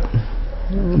കൂടുതൽ വരാം.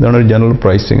 ഇതാണ് ഒരു ജനറൽ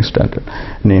പ്രൈസിങ് സ്റ്റാൻഡേർഡ്.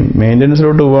 ഇനി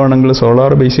മെയിൻ്റനൻസിലോട്ട് പോവുകയാണെങ്കിൽ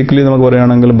സോളാർ ബേസിക്കലി നമുക്ക്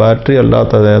പറയുകയാണെങ്കിൽ ബാറ്ററി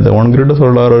അല്ലാത്ത, അതായത് ഓൺ ഗ്രിഡ്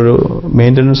സോളാർ ഒരു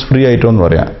മെയിൻ്റനൻസ് ഫ്രീ ഐറ്റം എന്ന്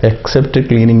പറയാം, എക്സെപ്റ്റ്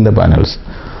ക്ലീനിങ് ദ പാനൽസ്.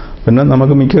 പിന്നെ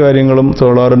നമുക്ക് മിക്ക കാര്യങ്ങളും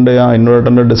സോളാറിൻ്റെ ആ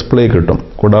ഇൻവേർട്ടറിൻ്റെ ഡിസ്പ്ലേ കിട്ടും.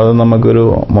 കൂടാതെ നമുക്കൊരു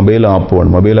മൊബൈൽ ആപ്പ്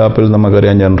വേണം. മൊബൈൽ ആപ്പിൽ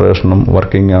നമുക്കറിയാം ജനറേഷനും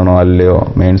വർക്കിംഗ് ആണോ അല്ലയോ,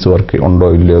 മെയിൻസ് വർക്ക് ഉണ്ടോ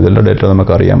ഇല്ലയോ, ഇതെല്ലാം ഡേറ്റ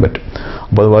നമുക്ക് അറിയാൻ പറ്റും.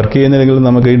 അപ്പോൾ അത് വർക്ക് ചെയ്യുന്നില്ലെങ്കിൽ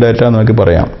നമുക്ക് ഈ ഡാറ്റ നോക്കി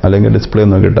പറയാം, അല്ലെങ്കിൽ ഡിസ്പ്ലേ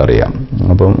നോക്കിയിട്ട് അറിയാം.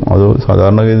 അപ്പം അത്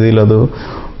സാധാരണ രീതിയിൽ അത്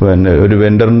പിന്നെ ഒരു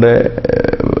വെൻഡറിൻ്റെ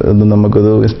നമുക്കത്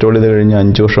ഇൻസ്റ്റാൾ ചെയ്ത് കഴിഞ്ഞാൽ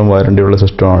 5 വർഷം വാറണ്ടിയുള്ള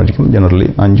സിസ്റ്റം ആയിരിക്കും ജനറലി.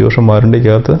 5 വർഷം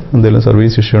വാറണ്ടിക്കകത്ത് എന്തെങ്കിലും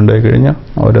സർവീസ് ഇഷ്യൂ ഉണ്ടായി കഴിഞ്ഞാൽ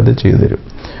അവരത് ചെയ്തു തരും.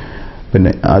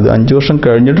 പിന്നെ അത് 5 വർഷം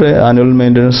കഴിഞ്ഞിട്ട് ആനുവൽ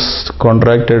മെയിൻ്റനൻസ്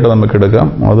കോൺട്രാക്റ്റ് ആയിട്ട് നമുക്ക് എടുക്കാം.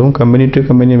 അതും കമ്പനി ടു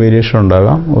കമ്പനി വേരിയേഷൻ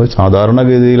ഉണ്ടാകാം.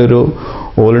 സാധാരണഗതിയിലൊരു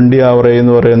ഓൾ ഇന്ത്യ ആവറേജ്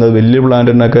എന്ന് പറയുന്നത് വലിയ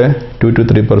പ്ലാന്റിനൊക്കെ 2 to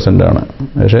 3% ആണ്.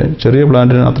 പക്ഷേ ചെറിയ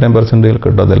പ്ലാന്റിന് അത്രയും പെർസെൻറ്റേജിൽ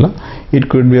കിട്ടത്തില്ല. ഇറ്റ്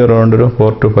കുഡ് ബി അറൗണ്ട് ഒരു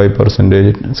 4 to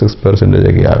 5%, 6%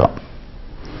 ഒക്കെ ആകാം.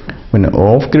 പിന്നെ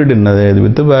ഓഫ് ഗ്രിഡിന്, അതായത്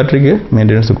വിത്ത് ബാറ്ററിക്ക്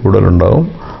മെയിൻ്റെനൻസ് കൂടുതലുണ്ടാവും.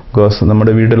 ബിക്കോസ്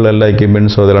നമ്മുടെ വീട്ടിലുള്ള എല്ലാ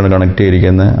എക്യുപ്മെൻറ്റ്സും അതിലാണ് കണക്ട്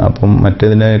ചെയ്തിരിക്കുന്നത്. അപ്പം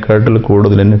മറ്റേതിനെക്കാട്ടിൽ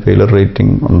കൂടുതൽ തന്നെ ഫെയിലർ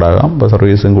റേറ്റിംഗ് ഉണ്ടാകാം. അപ്പോൾ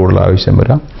സർവീസും കൂടുതൽ ആവശ്യം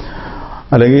വരാം.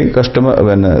 അല്ലെങ്കിൽ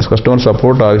കസ്റ്റമർ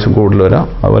സപ്പോർട്ട് ആവശ്യം കൂടുതൽ വരാം.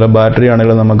 അതുപോലെ ബാറ്ററി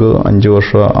ആണെങ്കിലും നമുക്ക് 5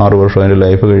 വർഷമോ 6 വർഷമോ അതിൻ്റെ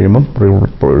ലൈഫ് കഴിയുമ്പം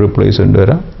റീപ്ലേസ്മെൻറ്റ്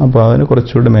വരാം. അപ്പോൾ അതിന്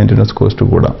കുറച്ചുകൂടി മെയിൻ്റെനൻസ് കോസ്റ്റ്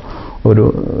കൂടാം. ഒരു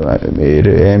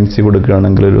AMC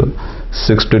കൊടുക്കുകയാണെങ്കിൽ ഒരു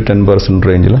 6 to 10%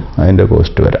 റേഞ്ചിൽ അതിൻ്റെ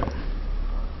കോസ്റ്റ് വരാം.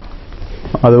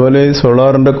 അതുപോലെ ഈ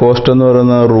സോളാറിൻ്റെ കോസ്റ്റ് എന്ന്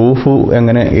പറയുന്നത് റൂഫ്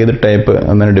എങ്ങനെ, ഏത് ടൈപ്പ്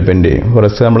എന്നതിനെ ഡിപ്പെൻഡ് ചെയ്യും. ഫോർ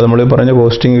എക്സാമ്പിൾ നമ്മൾ പറഞ്ഞ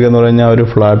കോസ്റ്റിംഗ് എന്ന് പറഞ്ഞാൽ ഒരു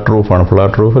ഫ്ലാറ്റ് റൂഫാണ്.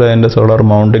 ഫ്ലാറ്റ് റൂഫിൽ അതിൻ്റെ സോളാർ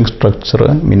മൗണ്ടിങ് സ്ട്രക്ചർ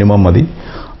മിനിമം മതി.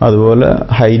 അതുപോലെ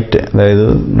ഹൈറ്റ്, അതായത്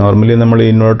നോർമലി നമ്മൾ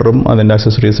ഇൻവെർട്ടറും അതിൻ്റെ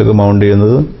അക്സസറീസൊക്കെ മൗണ്ട്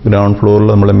ചെയ്യുന്നത് ഗ്രൗണ്ട് ഫ്ലോറിൽ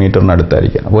നമ്മളെ മീറ്ററിന്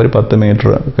അടുത്തായിരിക്കും. അപ്പോൾ ഒരു 10 മീറ്റർ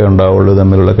ഒക്കെ ഉണ്ടാവുള്ളൂ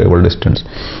തമ്മിലുള്ള കേബിൾ ഡിസ്റ്റൻസ്.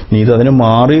 ഇനി ഇത് അതിന്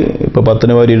മാറി ഇപ്പോൾ 10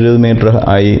 ന് 20 മീറ്റർ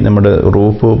ആയി, നമ്മുടെ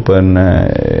റൂഫ് പിന്നെ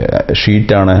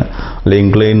ഷീറ്റാണ്, അല്ലെങ്കിൽ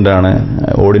ഇൻക്ലൈൻഡ് ആണ്,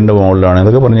 ഓടിൻ്റെ മുകളിലാണ്,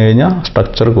 ഇതൊക്കെ പറഞ്ഞു കഴിഞ്ഞാൽ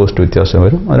സ്ട്രക്ചർ കോസ്റ്റ് വ്യത്യാസം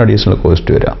വരും. അതിന് അഡീഷണൽ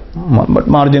കോസ്റ്റ് വരാം. ബട്ട്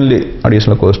മാർജിനലി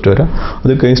അഡീഷണൽ കോസ്റ്റ് വരാം.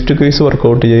 അത് കേസ് ടു കേസ്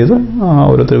വർക്കൗട്ട് ചെയ്ത്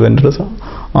ഓരോരുത്തർ വെൻഡേഴ്സ്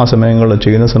ആ സമയങ്ങളിൽ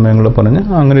ചെയ്യുന്ന സമയങ്ങളിൽ പറഞ്ഞ്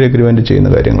അങ്ങനെ എഗ്രിമെന്റ് ചെയ്യുന്ന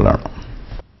കാര്യങ്ങളാണ്.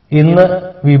 ഇന്ന്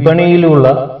വിപണിയിലുള്ള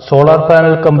സോളാർ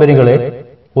പാനൽ കമ്പനികളെ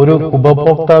ഒരു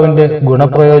ഉപഭോക്താവിന്റെ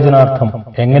ഗുണപ്രയോജനാർത്ഥം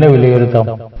എങ്ങനെ വിലയിരുത്താം?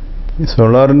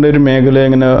 സോളാറിൻ്റെ ഒരു മേഖല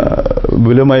ഇങ്ങനെ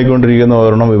വിപുലമായിക്കൊണ്ടിരിക്കുന്ന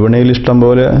കാരണം വിപണിയിൽ ഇഷ്ടം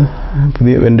പോലെ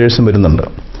പുതിയ വെൻഡേഴ്സും വരുന്നുണ്ട്.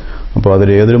 അപ്പോൾ അതിൽ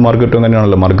ഏതൊരു മാർക്കറ്റും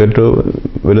അങ്ങനെയാണല്ലോ, മാർക്കറ്റ്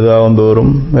വലുതാവും തോറും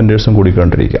വെൻഡേഴ്സും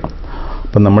കൂടിക്കൊണ്ടിരിക്കാം.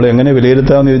 അപ്പം നമ്മൾ എങ്ങനെ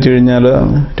വിലയിരുത്താമെന്ന് ചോദിച്ചു കഴിഞ്ഞാൽ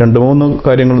 2-3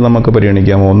 കാര്യങ്ങൾ നമുക്ക്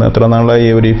പരിഗണിക്കാം. ഒന്ന്, എത്ര നാളായി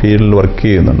ഇവർ ഈ ഫീൽഡിൽ വർക്ക്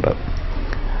ചെയ്യുന്നുണ്ട്,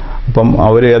 അപ്പം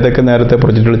അവർ ഏതൊക്കെ നേരത്തെ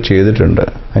പ്രൊജക്റ്റുകൾ ചെയ്തിട്ടുണ്ട്,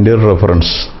 അതിൻ്റെ ഒരു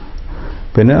റെഫറൻസ്.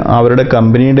 പിന്നെ അവരുടെ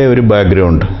കമ്പനിയുടെ ഒരു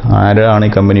ബാക്ക്ഗ്രൗണ്ട്, ആരാണ്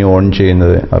ഈ കമ്പനി ഓൺ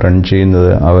ചെയ്യുന്നത്, റൺ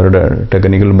ചെയ്യുന്നത്, അവരുടെ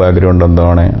ടെക്നിക്കൽ ബാക്ക്ഗ്രൗണ്ട്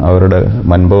എന്താണ്, അവരുടെ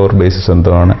മൻപവർ ബേസിസ്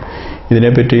എന്താണ്,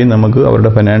 ഇതിനെപ്പറ്റി നമുക്ക് അവരുടെ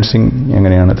ഫിനാൻസിങ്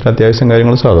എങ്ങനെയാണ്, ഇത്ര അത്യാവശ്യം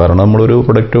കാര്യങ്ങൾ സാധാരണ നമ്മളൊരു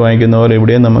പ്രൊഡക്റ്റ് വാങ്ങിക്കുന്ന പോലെ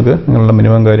ഇവിടെയും നമുക്ക് ഇങ്ങനെയുള്ള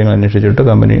മിനിമം കാര്യങ്ങൾ അന്വേഷിച്ചിട്ട്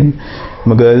കമ്പനി,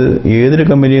 നമുക്ക് ഏതൊരു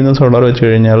കമ്പനിയിൽ നിന്ന് സോളാർ വെച്ച്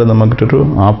കഴിഞ്ഞാൽ നമുക്കൊരു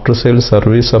ആഫ്റ്റർ സെയിൽ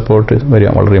സർവീസ് സപ്പോർട്ട് വരിക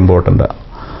വളരെ ഇമ്പോർട്ടൻ്റാണ്.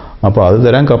 അപ്പോൾ അത്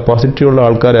തരാൻ കപ്പാസിറ്റി ഉള്ള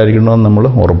ആൾക്കാരായിരിക്കണമെന്ന് നമ്മൾ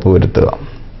ഉറപ്പ് വരുത്തുക.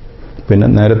 പിന്നെ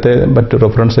നേരത്തെ മറ്റ്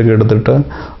റെഫറൻസ് ഒക്കെ എടുത്തിട്ട്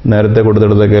നേരത്തെ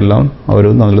കൊടുത്തിടത്തേക്കെല്ലാം അവർ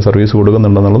നല്ല സർവീസ്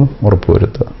കൊടുക്കുന്നുണ്ടെന്നുള്ളതും ഉറപ്പ്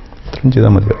വരുത്തുക. ഇത്രയും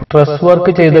ചെയ്താൽ മതി. ട്രസ്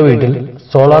വർക്ക് ചെയ്ത വീട്ടിൽ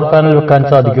സോളാർ പാനൽ വെക്കാൻ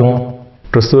സാധിക്കുമോ?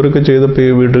 ട്രസ് വർക്ക് ചെയ്തപ്പോൾ ഈ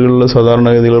വീടുകളിൽ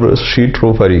സാധാരണഗതിയിൽ ഷീറ്റ്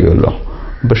റൂഫ് ആയിരിക്കുമല്ലോ.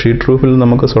 അപ്പോൾ ഷീറ്റ് റൂഫിൽ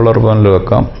നമുക്ക് സോളാർ പാനൽ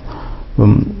വെക്കാം.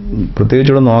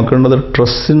 പ്രത്യേകിച്ച് ഇവിടെ നോക്കേണ്ടത്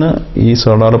ട്രസ്സിന് ഈ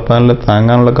സോളാർ പാനൽ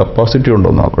താങ്ങാനുള്ള കപ്പാസിറ്റി ഉണ്ടോ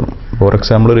എന്ന് നോക്കണം. ഫോർ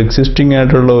എക്സാമ്പിൾ ഒരു എക്സിസ്റ്റിംഗ്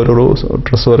ആയിട്ടുള്ള ഒരു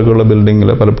ട്രസ് വർക്കുള്ള ബിൽഡിങ്ങിൽ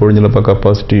പലപ്പോഴും ചിലപ്പോൾ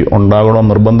കപ്പാസിറ്റി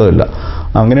ഉണ്ടാകണമെന്ന് നിർബന്ധമില്ല.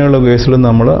 അങ്ങനെയുള്ള കേസിൽ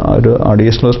നമ്മൾ ഒരു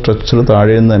അഡീഷണൽ സ്ട്രക്ചർ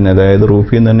താഴെ നിന്ന് തന്നെ, അതായത്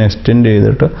റൂഫിൽ നിന്ന് തന്നെ എക്സ്റ്റെൻഡ്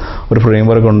ചെയ്തിട്ട് ഒരു ഫ്രെയിം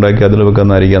വർക്ക് ഉണ്ടാക്കി അതിൽ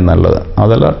വെക്കുന്നതായിരിക്കാം നല്ലത്.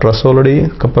 അതല്ല ട്രസ് ഓൾറെഡി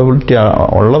കപ്പബിലിറ്റി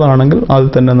ഉള്ളതാണെങ്കിൽ അതിൽ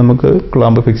തന്നെ നമുക്ക്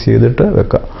ക്ലാമ്പ് ഫിക്സ് ചെയ്തിട്ട്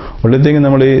വെക്കാം. ഉള്ളിലേക്ക്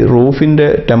നമ്മൾ ഈ റൂഫിൻ്റെ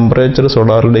ടെമ്പറേച്ചർ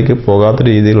സോളാറിലേക്ക് പോകാത്ത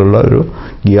രീതിയിലുള്ള ഒരു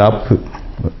ഗ്യാപ്പ്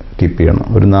കീപ്പ് ചെയ്യണം.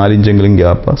 ഒരു 4 ഇഞ്ചെങ്കിലും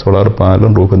ഗ്യാപ്പ് സോളാർ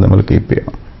പാനലും റൂഫും തമ്മിൽ കീപ്പ്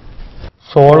ചെയ്യണം.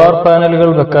 സോളാർ പാനലുകൾ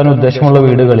വെക്കാൻ ഉദ്ദേശമുള്ള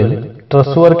വീടുകളിൽ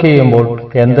ട്രസ് വർക്ക് ചെയ്യുമ്പോൾ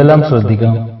എന്തെല്ലാം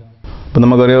ശ്രദ്ധിക്കണം? ഇപ്പം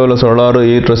നമുക്കറിയാമല്ലോ, സോളാർ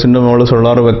ഈ ട്രസ്സിൻ്റെ മുകളിൽ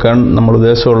സോളാർ വെക്കാൻ നമ്മൾ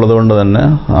ഉദ്ദേശമുള്ളത് കൊണ്ട് തന്നെ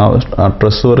ആ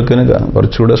ട്രസ് വർക്കിന്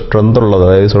കുറച്ചുകൂടെ സ്ട്രെങ്ത് ഉള്ളത്,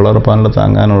 അതായത് സോളാർ പാനൽ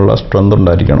താങ്ങാനുള്ള സ്ട്രെങ്ത്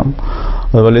ഉണ്ടായിരിക്കണം.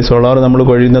 അതുപോലെ ഈ സോളാർ നമ്മൾ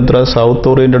കഴിയുന്നത്ര സൗത്ത്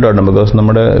ഓറിയൻറ്റഡ് ആണ്. ബിക്കോസ്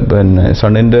നമ്മുടെ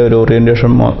സണ്ണിൻ്റെ ഒരു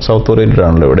ഓറിയൻറ്റേഷൻ സൗത്ത് ഓറിയൻറ്റഡ്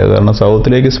ആണല്ലോ ഇവിടെ. കാരണം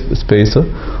സൗത്തിലേക്ക് സ്പേസ്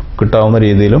കിട്ടാവുന്ന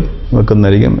രീതിയിലും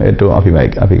വെക്കുന്നതായിരിക്കും ഏറ്റവും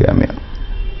അഭികാമ്യം.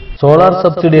 സോളാർ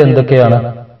സബ്സിഡി എന്തൊക്കെയാണ്?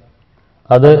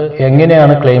 അത്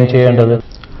എങ്ങനെയാണ് ക്ലെയിം ചെയ്യേണ്ടത്?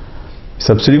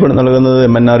 സബ്സിഡി നൽകുന്നത്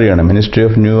MNRE ആണ്, ministry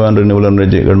of new and renewable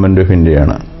energy, government of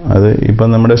ഇന്ത്യയാണ്. അത് ഇപ്പം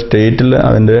നമ്മുടെ സ്റ്റേറ്റിൽ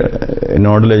അതിൻ്റെ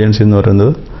നോഡൽ ഏജൻസി എന്ന്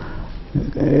പറയുന്നത്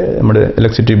നമ്മുടെ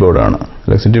ഇലക്ട്രിസിറ്റി ബോർഡാണ്.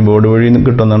 ഇലക്ട്രിസിറ്റി ബോർഡ് വഴി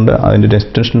കിട്ടുന്നുണ്ട്. അതിൻ്റെ ഒരു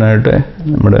എക്സ്റ്റൻഷനായിട്ട്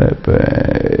നമ്മുടെ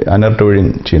അനർട്ട് വഴി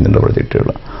ചെയ്യുന്നുണ്ട്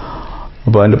പ്രൊജക്റ്റുകൾ.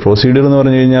 അപ്പോൾ അതിൻ്റെ പ്രൊസീജിയർ എന്ന്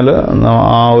പറഞ്ഞു കഴിഞ്ഞാൽ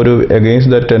ആ ഒരു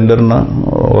എഗെയിൻസ്റ്റ് ദ ടെൻഡറിന്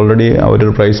ഓൾറെഡി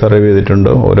അവരൊരു പ്രൈസ് അറൈവ് ചെയ്തിട്ടുണ്ട്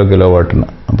ഓരോ കിലോ വാട്ടിന്.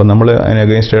 അപ്പോൾ നമ്മൾ അതിന്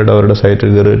എഗെയിൻസ്റ്റ് ആയിട്ട് അവരുടെ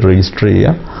സൈറ്റിൽ കയറി രജിസ്റ്റർ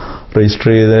ചെയ്യുക. രജിസ്റ്റർ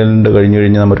ചെയ്തതിൻ്റെ കഴിഞ്ഞ്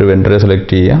കഴിഞ്ഞാൽ നമുക്ക് വെൻഡറെ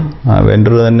സെലക്ട് ചെയ്യുക. ആ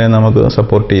വെൻഡർ തന്നെ നമുക്ക്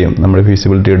സപ്പോർട്ട് ചെയ്യും. നമ്മൾ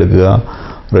ഫീസിബിലിറ്റി എടുക്കുക,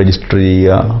 രജിസ്റ്റർ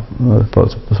ചെയ്യുക,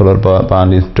 സോളാർ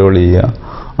പാനൽ ഇൻസ്റ്റാൾ ചെയ്യുക.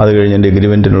 അത് കഴിഞ്ഞ് എൻ്റെ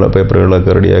എഗ്രിമെൻറ്റിനുള്ള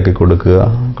പേപ്പറുകളൊക്കെ റെഡിയാക്കി കൊടുക്കുക,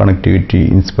 കണക്ടിവിറ്റി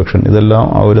ഇൻസ്പെക്ഷൻ, ഇതെല്ലാം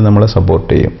അവർ നമ്മളെ സപ്പോർട്ട്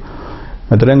ചെയ്യും.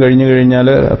 ഇത്രയും കഴിഞ്ഞ് കഴിഞ്ഞാൽ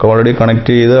ഓൾറെഡി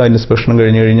കണക്ട് ചെയ്ത് അതിൻ്റെ ഇൻസ്പെക്ഷൻ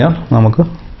കഴിഞ്ഞ് കഴിഞ്ഞാൽ നമുക്ക്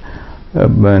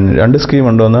 2 സ്കീം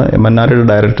ഉണ്ടോന്ന്. MNREയുടെ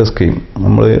ഡയറക്റ്റ് സ്കീം,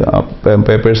 നമ്മൾ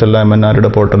പേപ്പേഴ്സ് എല്ലാം MNREയുടെ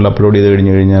പോർട്ടലിൽ അപ്ലോഡ് ചെയ്ത്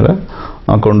കഴിഞ്ഞ് കഴിഞ്ഞാൽ,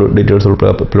 അക്കൗണ്ട് ഡീറ്റെയിൽസ് ഉൾപ്പെടെ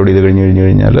അപ്ലോഡ് ചെയ്ത് കഴിഞ്ഞ്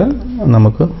കഴിഞ്ഞാൽ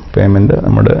നമുക്ക് പേയ്മെൻറ്റ്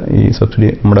നമ്മുടെ ഈ സബ്സിഡി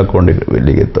നമ്മുടെ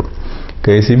അക്കൗണ്ടിലേക്ക് എത്തും.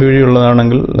 KCB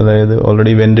വഴിയുള്ളതാണെങ്കിൽ, അതായത്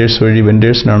ഓൾറെഡി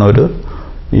വെൻഡേഴ്സിനാണ് അവർ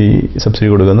ഈ സബ്സിഡി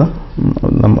കൊടുക്കുന്നത്.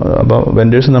 അപ്പോൾ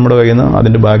വെൻഡേഴ്സ് നമ്മുടെ കയ്യിൽ നിന്ന്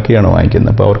അതിൻ്റെ ബാക്കിയാണ്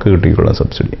വാങ്ങിക്കുന്നത്. അപ്പോൾ അവർക്ക് കിട്ടിയിട്ടുള്ള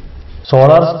സബ്സിഡി.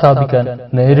 സോളാർ സ്ഥാപിക്കാൻ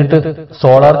നേരിട്ട്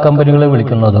സോളാർ കമ്പനികളെ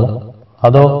വിളിക്കുന്നതോ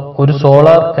അതോ ഒരു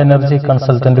സോളാർ എനർജി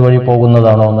കൺസൾട്ടന്റ് വഴി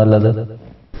പോകുന്നതാണോ നല്ലത്?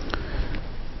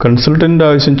 കൺസൾട്ടൻ്റ്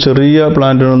ആവശ്യം ചെറിയ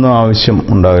പ്ലാന്റിനൊന്നും ആവശ്യം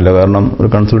ഉണ്ടാവില്ല. കാരണം ഒരു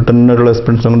കൺസൾട്ടൻറ്റിനുള്ള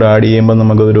എക്സ്പെൻസും കൂടെ ആഡ് ചെയ്യുമ്പോൾ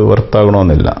നമുക്കതൊരു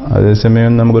വർത്താകണമെന്നില്ല.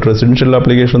 അതേസമയം നമുക്ക് റെസിഡൻഷ്യൽ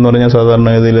ആപ്ലിക്കേഷൻ എന്ന് പറഞ്ഞാൽ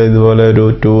സാധാരണ ഇതിൽ ഇതുപോലെ ഒരു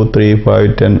 2, 3,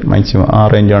 5, 10 മാക്സിമം ആ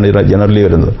റേഞ്ചാണ് ജനറലി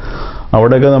വരുന്നത്.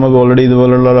 അവിടെയൊക്കെ നമുക്ക് ഓൾറെഡി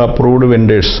ഇതുപോലുള്ള അപ്രൂവ്ഡ്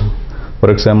വെൻഡേഴ്സ്,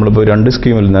 ഫോർ എക്സാമ്പിൾ ഇപ്പോൾ 2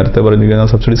 സ്കീമിൽ നേരത്തെ പറഞ്ഞിരിക്കുന്ന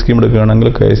സബ്സിഡി സ്കീം എടുക്കുകയാണെങ്കിൽ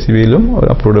KCBയിലും ഒരു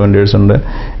അപ്രൂവ്ഡ് വെൻഡേഴ്സ് ഉണ്ട്,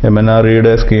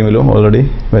 MNREയുടെ സ്കീമിലും ഓൾറെഡി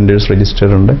വെൻഡേഴ്സ്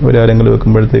രജിസ്റ്റേഡ് ഉണ്ട്. ഇവരാരെങ്കിലും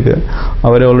വെക്കുമ്പോഴത്തേക്ക്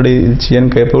അവരെ ഓൾറെഡി ചെയ്യാൻ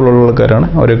കേപ്പബിൾ ഉള്ള ആൾക്കാരാണ്,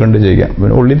 അവരെ കണ്ട് ചെയ്യാം.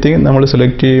 പിന്നെ ഉള്ളി തിങ് നമ്മൾ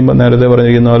സെലക്ട് ചെയ്യുമ്പോൾ നേരത്തെ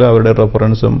പറഞ്ഞിരിക്കുന്ന പോലെ അവരുടെ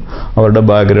റെഫറൻസും അവരുടെ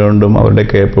ബാക്ക്ഗ്രൗണ്ടും അവരുടെ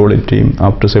കേപ്പബിലിറ്റിയും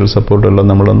ആഫ്റ്റർ സെയിൽ സപ്പോർട്ടും എല്ലാം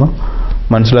നമ്മളൊന്ന്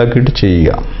മനസ്സിലാക്കിയിട്ട്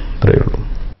ചെയ്യുക, അത്രയേ ഉള്ളൂ.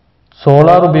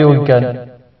 സോളാർ ഉപയോഗിക്കാൻ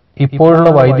ഇപ്പോഴുള്ള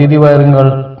വൈദ്യുതി വയറിങ്ങുകൾ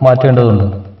മാറ്റേണ്ടതുണ്ട്.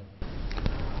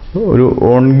 ഒരു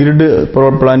ഓൺ ഗ്രിഡ്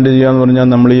പവർ പ്ലാന്റ് ചെയ്യാന്ന് പറഞ്ഞാൽ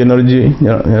നമ്മൾ ഈ എനർജി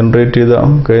ജനറേറ്റ് ചെയ്ത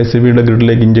KCBയുടെ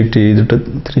ഗ്രിഡിലേക്ക് ഇഞ്ചെക്ട് ചെയ്തിട്ട്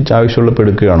തിരിച്ച് ആവശ്യമുള്ളപ്പോൾ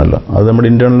എടുക്കുകയാണല്ലോ. അത് നമ്മുടെ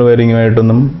ഇന്റേണൽ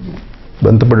വയറിങ്ങുമായിട്ടൊന്നും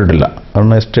ബന്ധപ്പെട്ടിട്ടില്ല,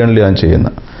 കാരണം എക്സ്റ്റേണലി ആണ്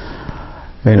ചെയ്യുന്നത്.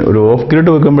 ഒരു ഓഫ്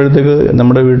ഗ്രിഡ് വെക്കുമ്പോഴത്തേക്ക്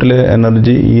നമ്മുടെ വീട്ടിലെ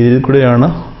എനർജി ഇതിൽ കൂടെയാണ്.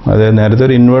 അതായത് നേരത്തെ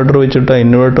ഒരു ഇൻവെർട്ടർ വെച്ചിട്ട്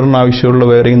ഇൻവെർട്ടറിന് ആവശ്യമുള്ള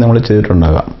വയറിങ് നമ്മൾ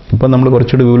ചെയ്തിട്ടുണ്ടാകാം. ഇപ്പം നമ്മൾ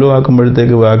കുറച്ചുകൂടി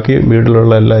വിപുലമാക്കുമ്പോഴത്തേക്ക് ബാക്കി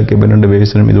വീട്ടിലുള്ള എല്ലാ എക്യുപ്മെൻറ്റിൻ്റെ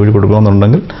ബേസിനും ഇതുവഴി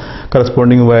കൊടുക്കണമെന്നുണ്ടെങ്കിൽ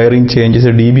കറസ്പോണ്ടിങ് വയറിങ്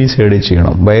ചേഞ്ചസ് DB സൈഡിൽ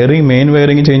ചെയ്യണം. മെയിൻ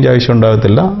വയറിങ് ചേഞ്ച് ആവശ്യം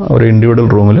ഉണ്ടാകത്തില്ല. ഒരു ഇൻഡിവിജ്വൽ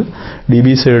റൂമിൽ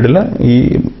DB സൈഡിൽ ഈ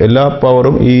എല്ലാ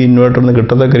പവറും ഈ ഇൻവെർട്ടറിന്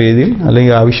കിട്ടത്തക്ക രീതിയിൽ,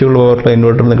 അല്ലെങ്കിൽ ആവശ്യമുള്ള പവറുള്ള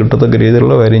ഇൻവെർട്ടറിന് കിട്ടത്തക്ക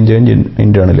രീതിയിലുള്ള വയറിങ് ചേഞ്ച്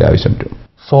ഇന്റേണലി ആവശ്യം വരും.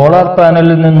 സോളാർ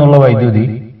പാനലിൽ നിന്നുള്ള വൈദ്യുതി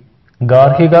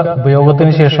ഗാർഹിക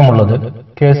ഉപയോഗത്തിന് ശേഷമുള്ളത്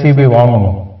KCB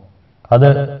വാങ്ങുമോ? അത്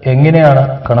എങ്ങനെയാണ്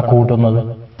കണക്കുകൂട്ടുന്നത്?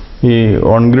 ഈ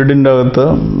ഓൺ ഗ്രിഡിൻ്റെ അകത്ത്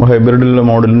ഹൈബ്രിഡിലെ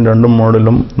മോഡലും 2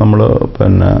 മോഡലും നമ്മൾ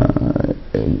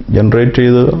ജനറേറ്റ്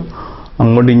ചെയ്ത്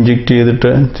അങ്ങോട്ട് ഇഞ്ചെക്ട്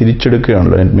ചെയ്തിട്ട്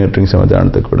തിരിച്ചെടുക്കുകയാണല്ലോ നെറ്റ് മീറ്ററിംഗ്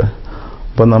സംവിധാനത്തിൽ കൂടെ.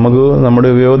 അപ്പം നമുക്ക് നമ്മുടെ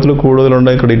ഉപയോഗത്തിൽ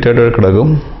കൂടുതലുണ്ടായി ക്രെഡിറ്റ് ആയിട്ട് കിടക്കും.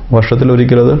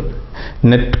 വർഷത്തിലൊരിക്കലത്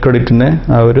നെറ്റ് ക്രെഡിറ്റിനെ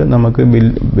അവർ നമുക്ക്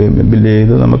ബില്ല്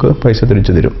ചെയ്ത് നമുക്ക് പൈസ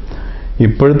തിരിച്ചു തരും.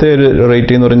 ഇപ്പോഴത്തെ ഒരു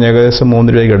റേറ്റ് എന്ന് പറഞ്ഞാൽ ഏകദേശം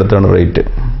 3 രൂപയ്ക്ക് അടുത്താണ് റേറ്റ്.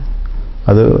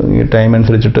 അത് ഈ ടൈം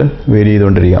അനുസരിച്ചിട്ട് വേരി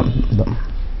ചെയ്തുകൊണ്ടിരിക്കാം.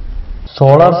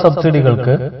 സോളാർ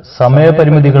സബ്സിഡികൾക്ക്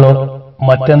സമയപരിമിതികളോ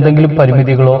മറ്റെന്തെങ്കിലും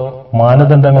പരിമിതികളോ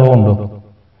മാനദണ്ഡങ്ങളോ ഉണ്ടോ?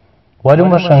 വരും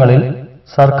വർഷങ്ങളിൽ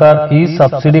സർക്കാർ ഈ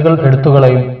സബ്സിഡികൾ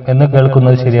എടുത്തുകളയും എന്ന്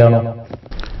കേൾക്കുന്നത് ശരിയാണോ?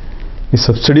 ഈ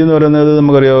സബ്സിഡി എന്ന് പറയുന്നത്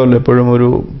നമുക്കറിയാമല്ലോ, എപ്പോഴും ഒരു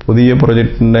പുതിയ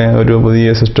പ്രൊജക്റ്റിനെ, ഒരു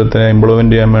പുതിയ സിസ്റ്റത്തിനെ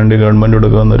ഇംപ്ലിമെൻ്റ് ചെയ്യാൻ വേണ്ടി ഗവൺമെൻറ്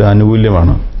കൊടുക്കുന്ന ഒരു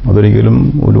ആനുകൂല്യമാണ്. അതൊരിക്കലും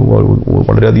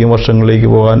വളരെയധികം വർഷങ്ങളിലേക്ക്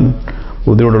പോകാൻ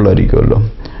ബുദ്ധിമുട്ടുള്ളതായിരിക്കുമല്ലോ.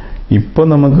 ഇപ്പോൾ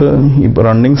നമുക്ക് ഇപ്പോൾ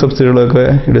റണ്ണിങ് സബ്സിഡികളൊക്കെ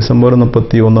December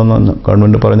 31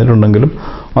 ഗവൺമെൻറ് പറഞ്ഞിട്ടുണ്ടെങ്കിലും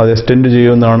അത് എക്സ്റ്റെൻഡ്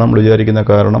ചെയ്യുമെന്നാണ് നമ്മൾ വിചാരിക്കുന്ന.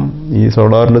 കാരണം ഈ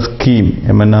സോളാറിൻ്റെ സ്കീം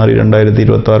MNRE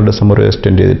 2026 December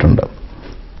എക്സ്റ്റെൻഡ് ചെയ്തിട്ടുണ്ട്,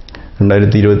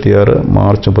 2026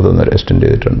 March 31 വരെ എക്സ്റ്റെൻഡ്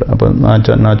ചെയ്തിട്ടുണ്ട്. അപ്പം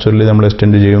നാച്ചുറലി നമ്മൾ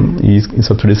എക്സ്റ്റെൻഡ് ചെയ്യും, ഈ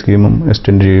സബ്സിഡി സ്കീമും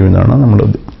എക്സ്റ്റെൻഡ് ചെയ്യുമെന്നാണ് നമ്മൾ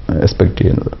എക്സ്പെക്ട്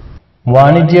ചെയ്യുന്നത്.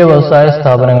 വാണിജ്യ വ്യവസായ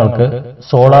സ്ഥാപനങ്ങൾക്ക്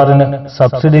സോളാറിന്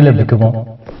സബ്സിഡി ലഭിക്കുമോ?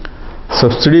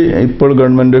 സബ്സിഡി ഇപ്പോൾ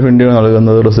ഗവൺമെൻറ് ഓഫ് ഇന്ത്യ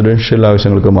നൽകുന്നത് റെസിഡൻഷ്യൽ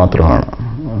ആവശ്യങ്ങൾക്ക് മാത്രമാണ്.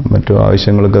 മറ്റു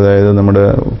ആവശ്യങ്ങൾക്ക്, അതായത് നമ്മുടെ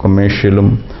കൊമേഴ്ഷ്യലും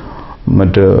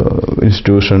മറ്റ്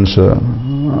ഇൻസ്റ്റിറ്റ്യൂഷൻസ്,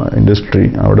 ഇൻഡസ്ട്രി,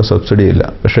 അവിടെ സബ്സിഡി ഇല്ല.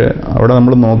 പക്ഷേ അവിടെ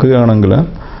നമ്മൾ നോക്കുകയാണെങ്കിൽ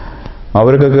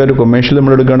അവർക്കൊക്കെ ഒരു കൊമേഴ്ഷ്യൽ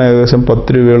നമ്മൾ എടുക്കുകയാണെങ്കിൽ ഏകദേശം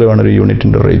 10 രൂപയാണ് ഒരു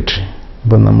യൂണിറ്റിൻ്റെ റേറ്റ്.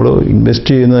 അപ്പം നമ്മൾ ഇൻവെസ്റ്റ്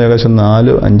ചെയ്യുന്നത് ഏകദേശം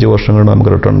 4-5 വർഷം കൊണ്ട്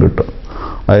നമുക്ക് റിട്ടേൺ കിട്ടും.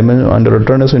 അതിൻ്റെ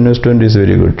return is investment is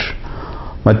very good.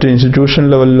 മറ്റ് ഇൻസ്റ്റിറ്റ്യൂഷൻ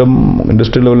ലെവലിലും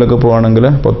ഇൻഡസ്ട്രി ലെവലിലൊക്കെ പോകുകയാണെങ്കിൽ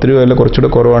 10 രൂപയല്ല കുറച്ചുകൂടെ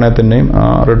കുറവാണെങ്കിൽ തന്നെയും ആ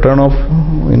return of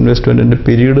ഇൻവെസ്റ്റ്മെൻറ്റിൻ്റെ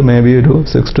period may be ഒരു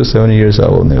 6 to 7 years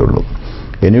ആവുന്നേ ഉള്ളൂ.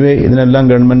 എനിവേ ഇതിനെല്ലാം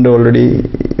ഗവൺമെൻറ് ഓൾറെഡി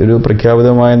ഒരു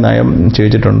പ്രഖ്യാപിതമായ നയം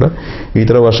ചെയ്യിച്ചിട്ടുണ്ട്.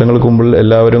 ഇത്ര വർഷങ്ങൾക്ക് മുമ്പിൽ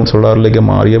എല്ലാവരും സോളാറിലേക്ക്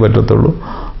മാറിയേ പറ്റത്തുള്ളൂ.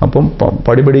 അപ്പം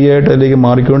പടിപടിയായിട്ട് അതിലേക്ക്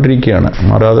മാറിക്കൊണ്ടിരിക്കുകയാണ്,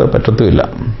 മാറാതെ പറ്റത്തുമില്ല.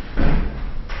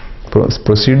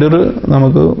 പ്രൊസീജിയർ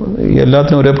നമുക്ക്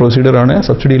എല്ലാത്തിനും ഒരേ പ്രൊസീജിയറാണ്,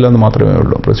 സബ്സിഡി ഇല്ലാന്ന് മാത്രമേ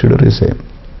ഉള്ളൂ. Procedure is same.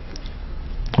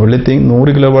 Only thing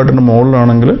 100 കിലോവാട്ടിൻ്റെ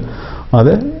മുകളിലാണെങ്കിൽ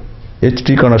അത് HD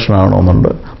കണക്ഷൻ ആകണമെന്നുണ്ട്.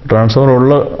 ട്രാൻസ്ഫോമർ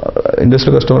ഉള്ള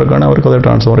ഇൻഡസ്ട്രിയൽ കസ്റ്റമർക്കാണെങ്കിൽ അവർക്കത്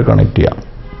ട്രാൻസ്ഫോമറിൽ കണക്ട് ചെയ്യാം.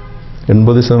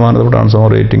 80% ട്രാൻസ്ഫോമർ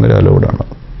റേറ്റിംഗ് ഒരു അലൗഡാണ്.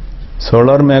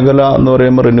 സോളാർ മേഖല എന്ന്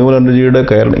പറയുമ്പോൾ റിന്യൂവൽ എനർജിയുടെ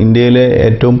ഇന്ത്യയിലെ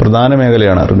ഏറ്റവും പ്രധാന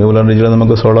മേഖലയാണ്. റിന്യൂവൽ എനർജിയിൽ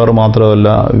നമുക്ക് സോളാർ മാത്രമല്ല,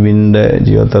 വിൻഡ്,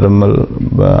 ജിയോ തെർമൽ,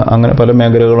 അങ്ങനെ പല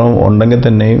മേഖലകളും ഉണ്ടെങ്കിൽ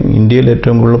തന്നെയും ഇന്ത്യയിൽ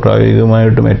ഏറ്റവും കൂടുതൽ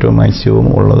പ്രായോഗികമായിട്ടും ഏറ്റവും മാക്സിമവും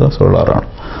ഉള്ളത് സോളാറാണ്.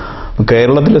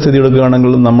 കേരളത്തിലെ സ്ഥിതി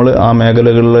എടുക്കുകയാണെങ്കിൽ നമ്മൾ ആ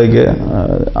മേഖലകളിലേക്ക്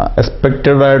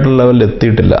എക്സ്പെക്റ്റഡ് ആയിട്ടുള്ള ലെവലിൽ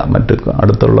എത്തിയിട്ടില്ല മറ്റ്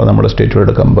അടുത്തുള്ള നമ്മുടെ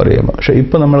സ്റ്റേറ്റുമായിട്ട് കമ്പയർ ചെയ്യുമ്പോൾ. പക്ഷേ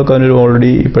ഇപ്പോൾ നമ്മൾക്ക് അതിനൊരു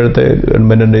ഓൾറെഡി ഇപ്പോഴത്തെ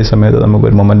ഗവൺമെൻറ്റിൻ്റെ ഈ സമയത്ത്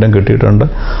നമുക്കൊരു മൊമെൻറ്റം കിട്ടിയിട്ടുണ്ട്,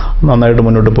 നന്നായിട്ട്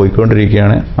മുന്നോട്ട്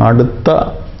പോയിക്കൊണ്ടിരിക്കുകയാണ്. അടുത്ത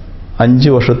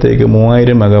 5 വർഷത്തേക്ക്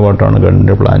 3000 മെഗാവാട്ടാണ്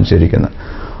ഗവൺമെൻറ് പ്ലാൻ ചെയ്തിരിക്കുന്നത്.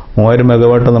 3000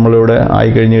 മെഗാവാട്ട് നമ്മളിവിടെ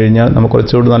ആയിക്കഴിഞ്ഞ് കഴിഞ്ഞാൽ നമുക്ക്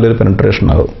കുറച്ചുകൂടി നല്ലൊരു പെനട്രേഷൻ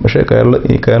ആകും. പക്ഷേ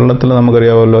കേരളത്തിൽ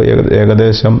നമുക്കറിയാമല്ലോ,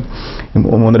 ഏകദേശം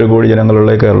 3.5 കോടി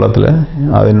ജനങ്ങളുള്ള കേരളത്തിൽ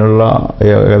അതിനുള്ള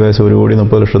ഏകദേശം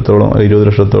 1,30,00,000 20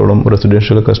 ലക്ഷത്തോളം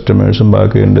റെസിഡൻഷ്യൽ കസ്റ്റമേഴ്സും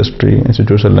ബാക്കി ഇൻഡസ്ട്രി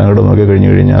ഇൻസ്റ്റിറ്റ്യൂട്ട്സ് എല്ലാം കൂടെ നോക്കി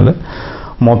കഴിഞ്ഞ് കഴിഞ്ഞാൽ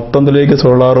മൊത്തത്തിലേക്ക്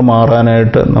സോളാർ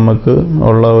മാറാനായിട്ട് നമുക്ക്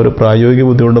ഉള്ള ഒരു പ്രായോഗിക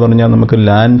ബുദ്ധിമുട്ടെന്ന് പറഞ്ഞാൽ നമുക്ക്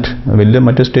ലാൻഡ് വലിയ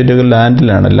മറ്റ് സ്റ്റേറ്റുകൾ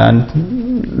ലാൻഡ്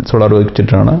സോളാർ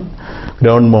വെച്ചിട്ടാണ്,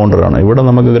 ഗ്രൗണ്ട് ബൗണ്ടറാണ്. ഇവിടെ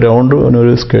നമുക്ക്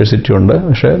ഗ്രൗണ്ടിനൊരു സ്കേഴ്സിറ്റി ഉണ്ട്.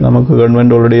 പക്ഷേ നമുക്ക്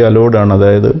ഗവൺമെൻറ് ഓൾറെഡി അലൗഡ് ആണ്.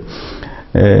 അതായത്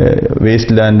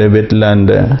waste land, wet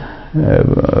land,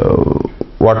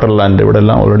 water land ഇവിടെ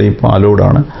എല്ലാം ഓൾറെഡി ഇപ്പോൾ അലൗഡ്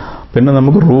ആണ്. പിന്നെ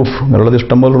നമുക്ക് കേരളത്തിൽ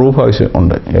ഇഷ്ടംപോലെ റൂഫ് ആവശ്യം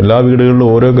ഉണ്ട്. എല്ലാ വീടുകളിലും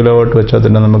ഓരോ കിലോവാട്ട് വെച്ചാൽ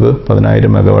തന്നെ നമുക്ക്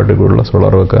 10,000 മെഗാവാട്ടിൽ കൂടുതലുള്ള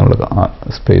സോളാർ വെക്കാനുള്ള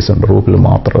സ്പേസ് ഉണ്ട് റൂഫിൽ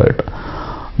മാത്രമായിട്ട്.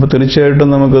 അപ്പോൾ തീർച്ചയായിട്ടും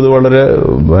നമുക്കത് വളരെ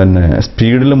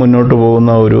സ്പീഡിൽ മുന്നോട്ട്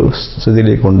പോകുന്ന ഒരു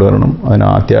സ്ഥിതിയിലേക്ക് കൊണ്ടുവരണം. അതിന്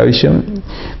അത്യാവശ്യം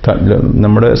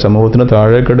നമ്മുടെ സമൂഹത്തിന്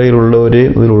താഴേക്കിടയിലുള്ളവരെ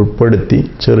ഇതിൽ ഉൾപ്പെടുത്തി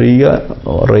ചെറിയ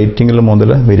റേറ്റിങ്ങിൽ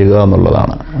മുതൽ വരിക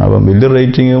എന്നുള്ളതാണ്. അപ്പം വലിയ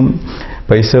റേറ്റിങ്ങും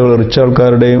പൈസകൾ റിച്ച്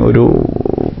ആൾക്കാരുടെയും ഒരു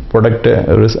പ്രൊഡക്റ്റ്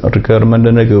ഒരു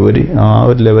റിക്വയർമെൻറ്റിനൊക്കെ ഉപരി ആ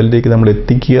ഒരു ലെവലിലേക്ക് നമ്മൾ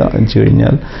എത്തിക്കുക എന്ന് വെച്ച്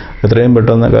കഴിഞ്ഞാൽ എത്രയും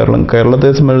പെട്ടെന്ന്, കാരണം കേരളത്തെ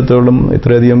സംബന്ധിച്ചിടത്തോളം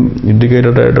ഇത്രയധികം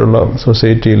ഇൻഡിക്കേറ്റഡ് ആയിട്ടുള്ള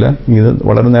സൊസൈറ്റിയിൽ ഇത്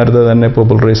വളരെ നേരത്തെ തന്നെ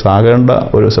പോപ്പുലറൈസ് ആകേണ്ട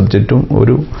ഒരു സബ്ജക്റ്റും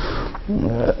ഒരു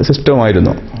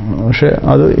സിസ്റ്റമായിരുന്നു. പക്ഷേ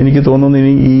അത് എനിക്ക് തോന്നുന്നു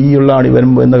ഇനി ഈയുള്ള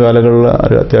വരുന്ന കാലങ്ങളിൽ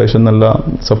അത്യാവശ്യം നല്ല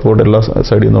സപ്പോർട്ട് എല്ലാ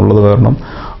സൈഡിൽ നിന്നുള്ളത് കാരണം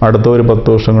അടുത്ത ഒരു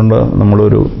 10 വർഷം കൊണ്ട്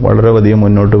നമ്മളൊരു വളരെ അധികം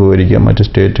മുന്നോട്ട് പോയിരിക്കാം. മറ്റ്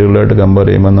സ്റ്റേറ്റുകളായിട്ട് കമ്പയർ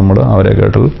ചെയ്യുമ്പോൾ നമ്മൾ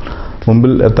അവരെക്കാട്ടിൽ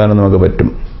മുമ്പിൽ എത്താനും നമുക്ക് പറ്റും.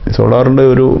 സോളാറിൻ്റെ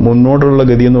ഒരു മുന്നോട്ടുള്ള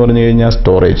ഗതി എന്ന് പറഞ്ഞു കഴിഞ്ഞാൽ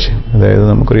സ്റ്റോറേജ്. അതായത്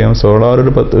നമുക്കറിയാം സോളാർ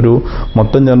ഒരു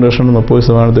മൊത്തം ജനറേഷന്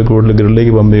 30% കൂടുതൽ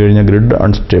ഗ്രിഡിലേക്ക് പമ്പ് ചെയ്ത് കഴിഞ്ഞാൽ ഗ്രിഡ്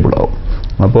അൺസ്റ്റേബിൾ ആവും.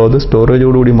 അപ്പോൾ അത്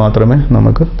സ്റ്റോറേജോടുകൂടി മാത്രമേ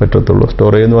നമുക്ക് പറ്റത്തുള്ളൂ.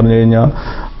 സ്റ്റോറേജ് എന്ന് പറഞ്ഞു കഴിഞ്ഞാൽ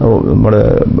നമ്മുടെ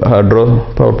ഹൈഡ്രോ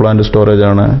പവർ പ്ലാന്റ്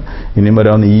സ്റ്റോറേജാണ്, ഇനിയും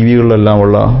വരാവുന്ന EVകളിലെല്ലാം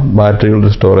ഉള്ള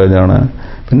ബാറ്ററികളുടെ സ്റ്റോറേജാണ്,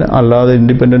 പിന്നെ അല്ലാതെ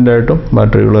ഇൻഡിപെൻഡൻ്റ് ആയിട്ടും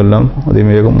ബാറ്ററികളെല്ലാം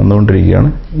അതിവേഗം വന്നുകൊണ്ടിരിക്കുകയാണ്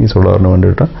ഈ സോളാറിന്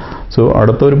വേണ്ടിയിട്ട്. സോ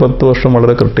അടുത്ത ഒരു 10 വർഷം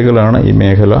വളരെ ക്രിട്ടിക്കലാണ്. ഈ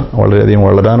മേഖല വളരെയധികം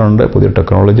വളരാനുണ്ട്, പുതിയ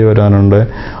ടെക്നോളജി വരാനുണ്ട്.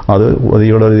 അത്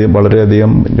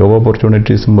വളരെയധികം ജോബ്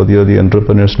ഓപ്പർച്യൂണിറ്റീസും പുതിയ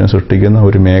എൻ്റർപ്രനേഴ്സിനെ സൃഷ്ടിക്കുന്ന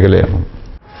ഒരു മേഖലയാണ്.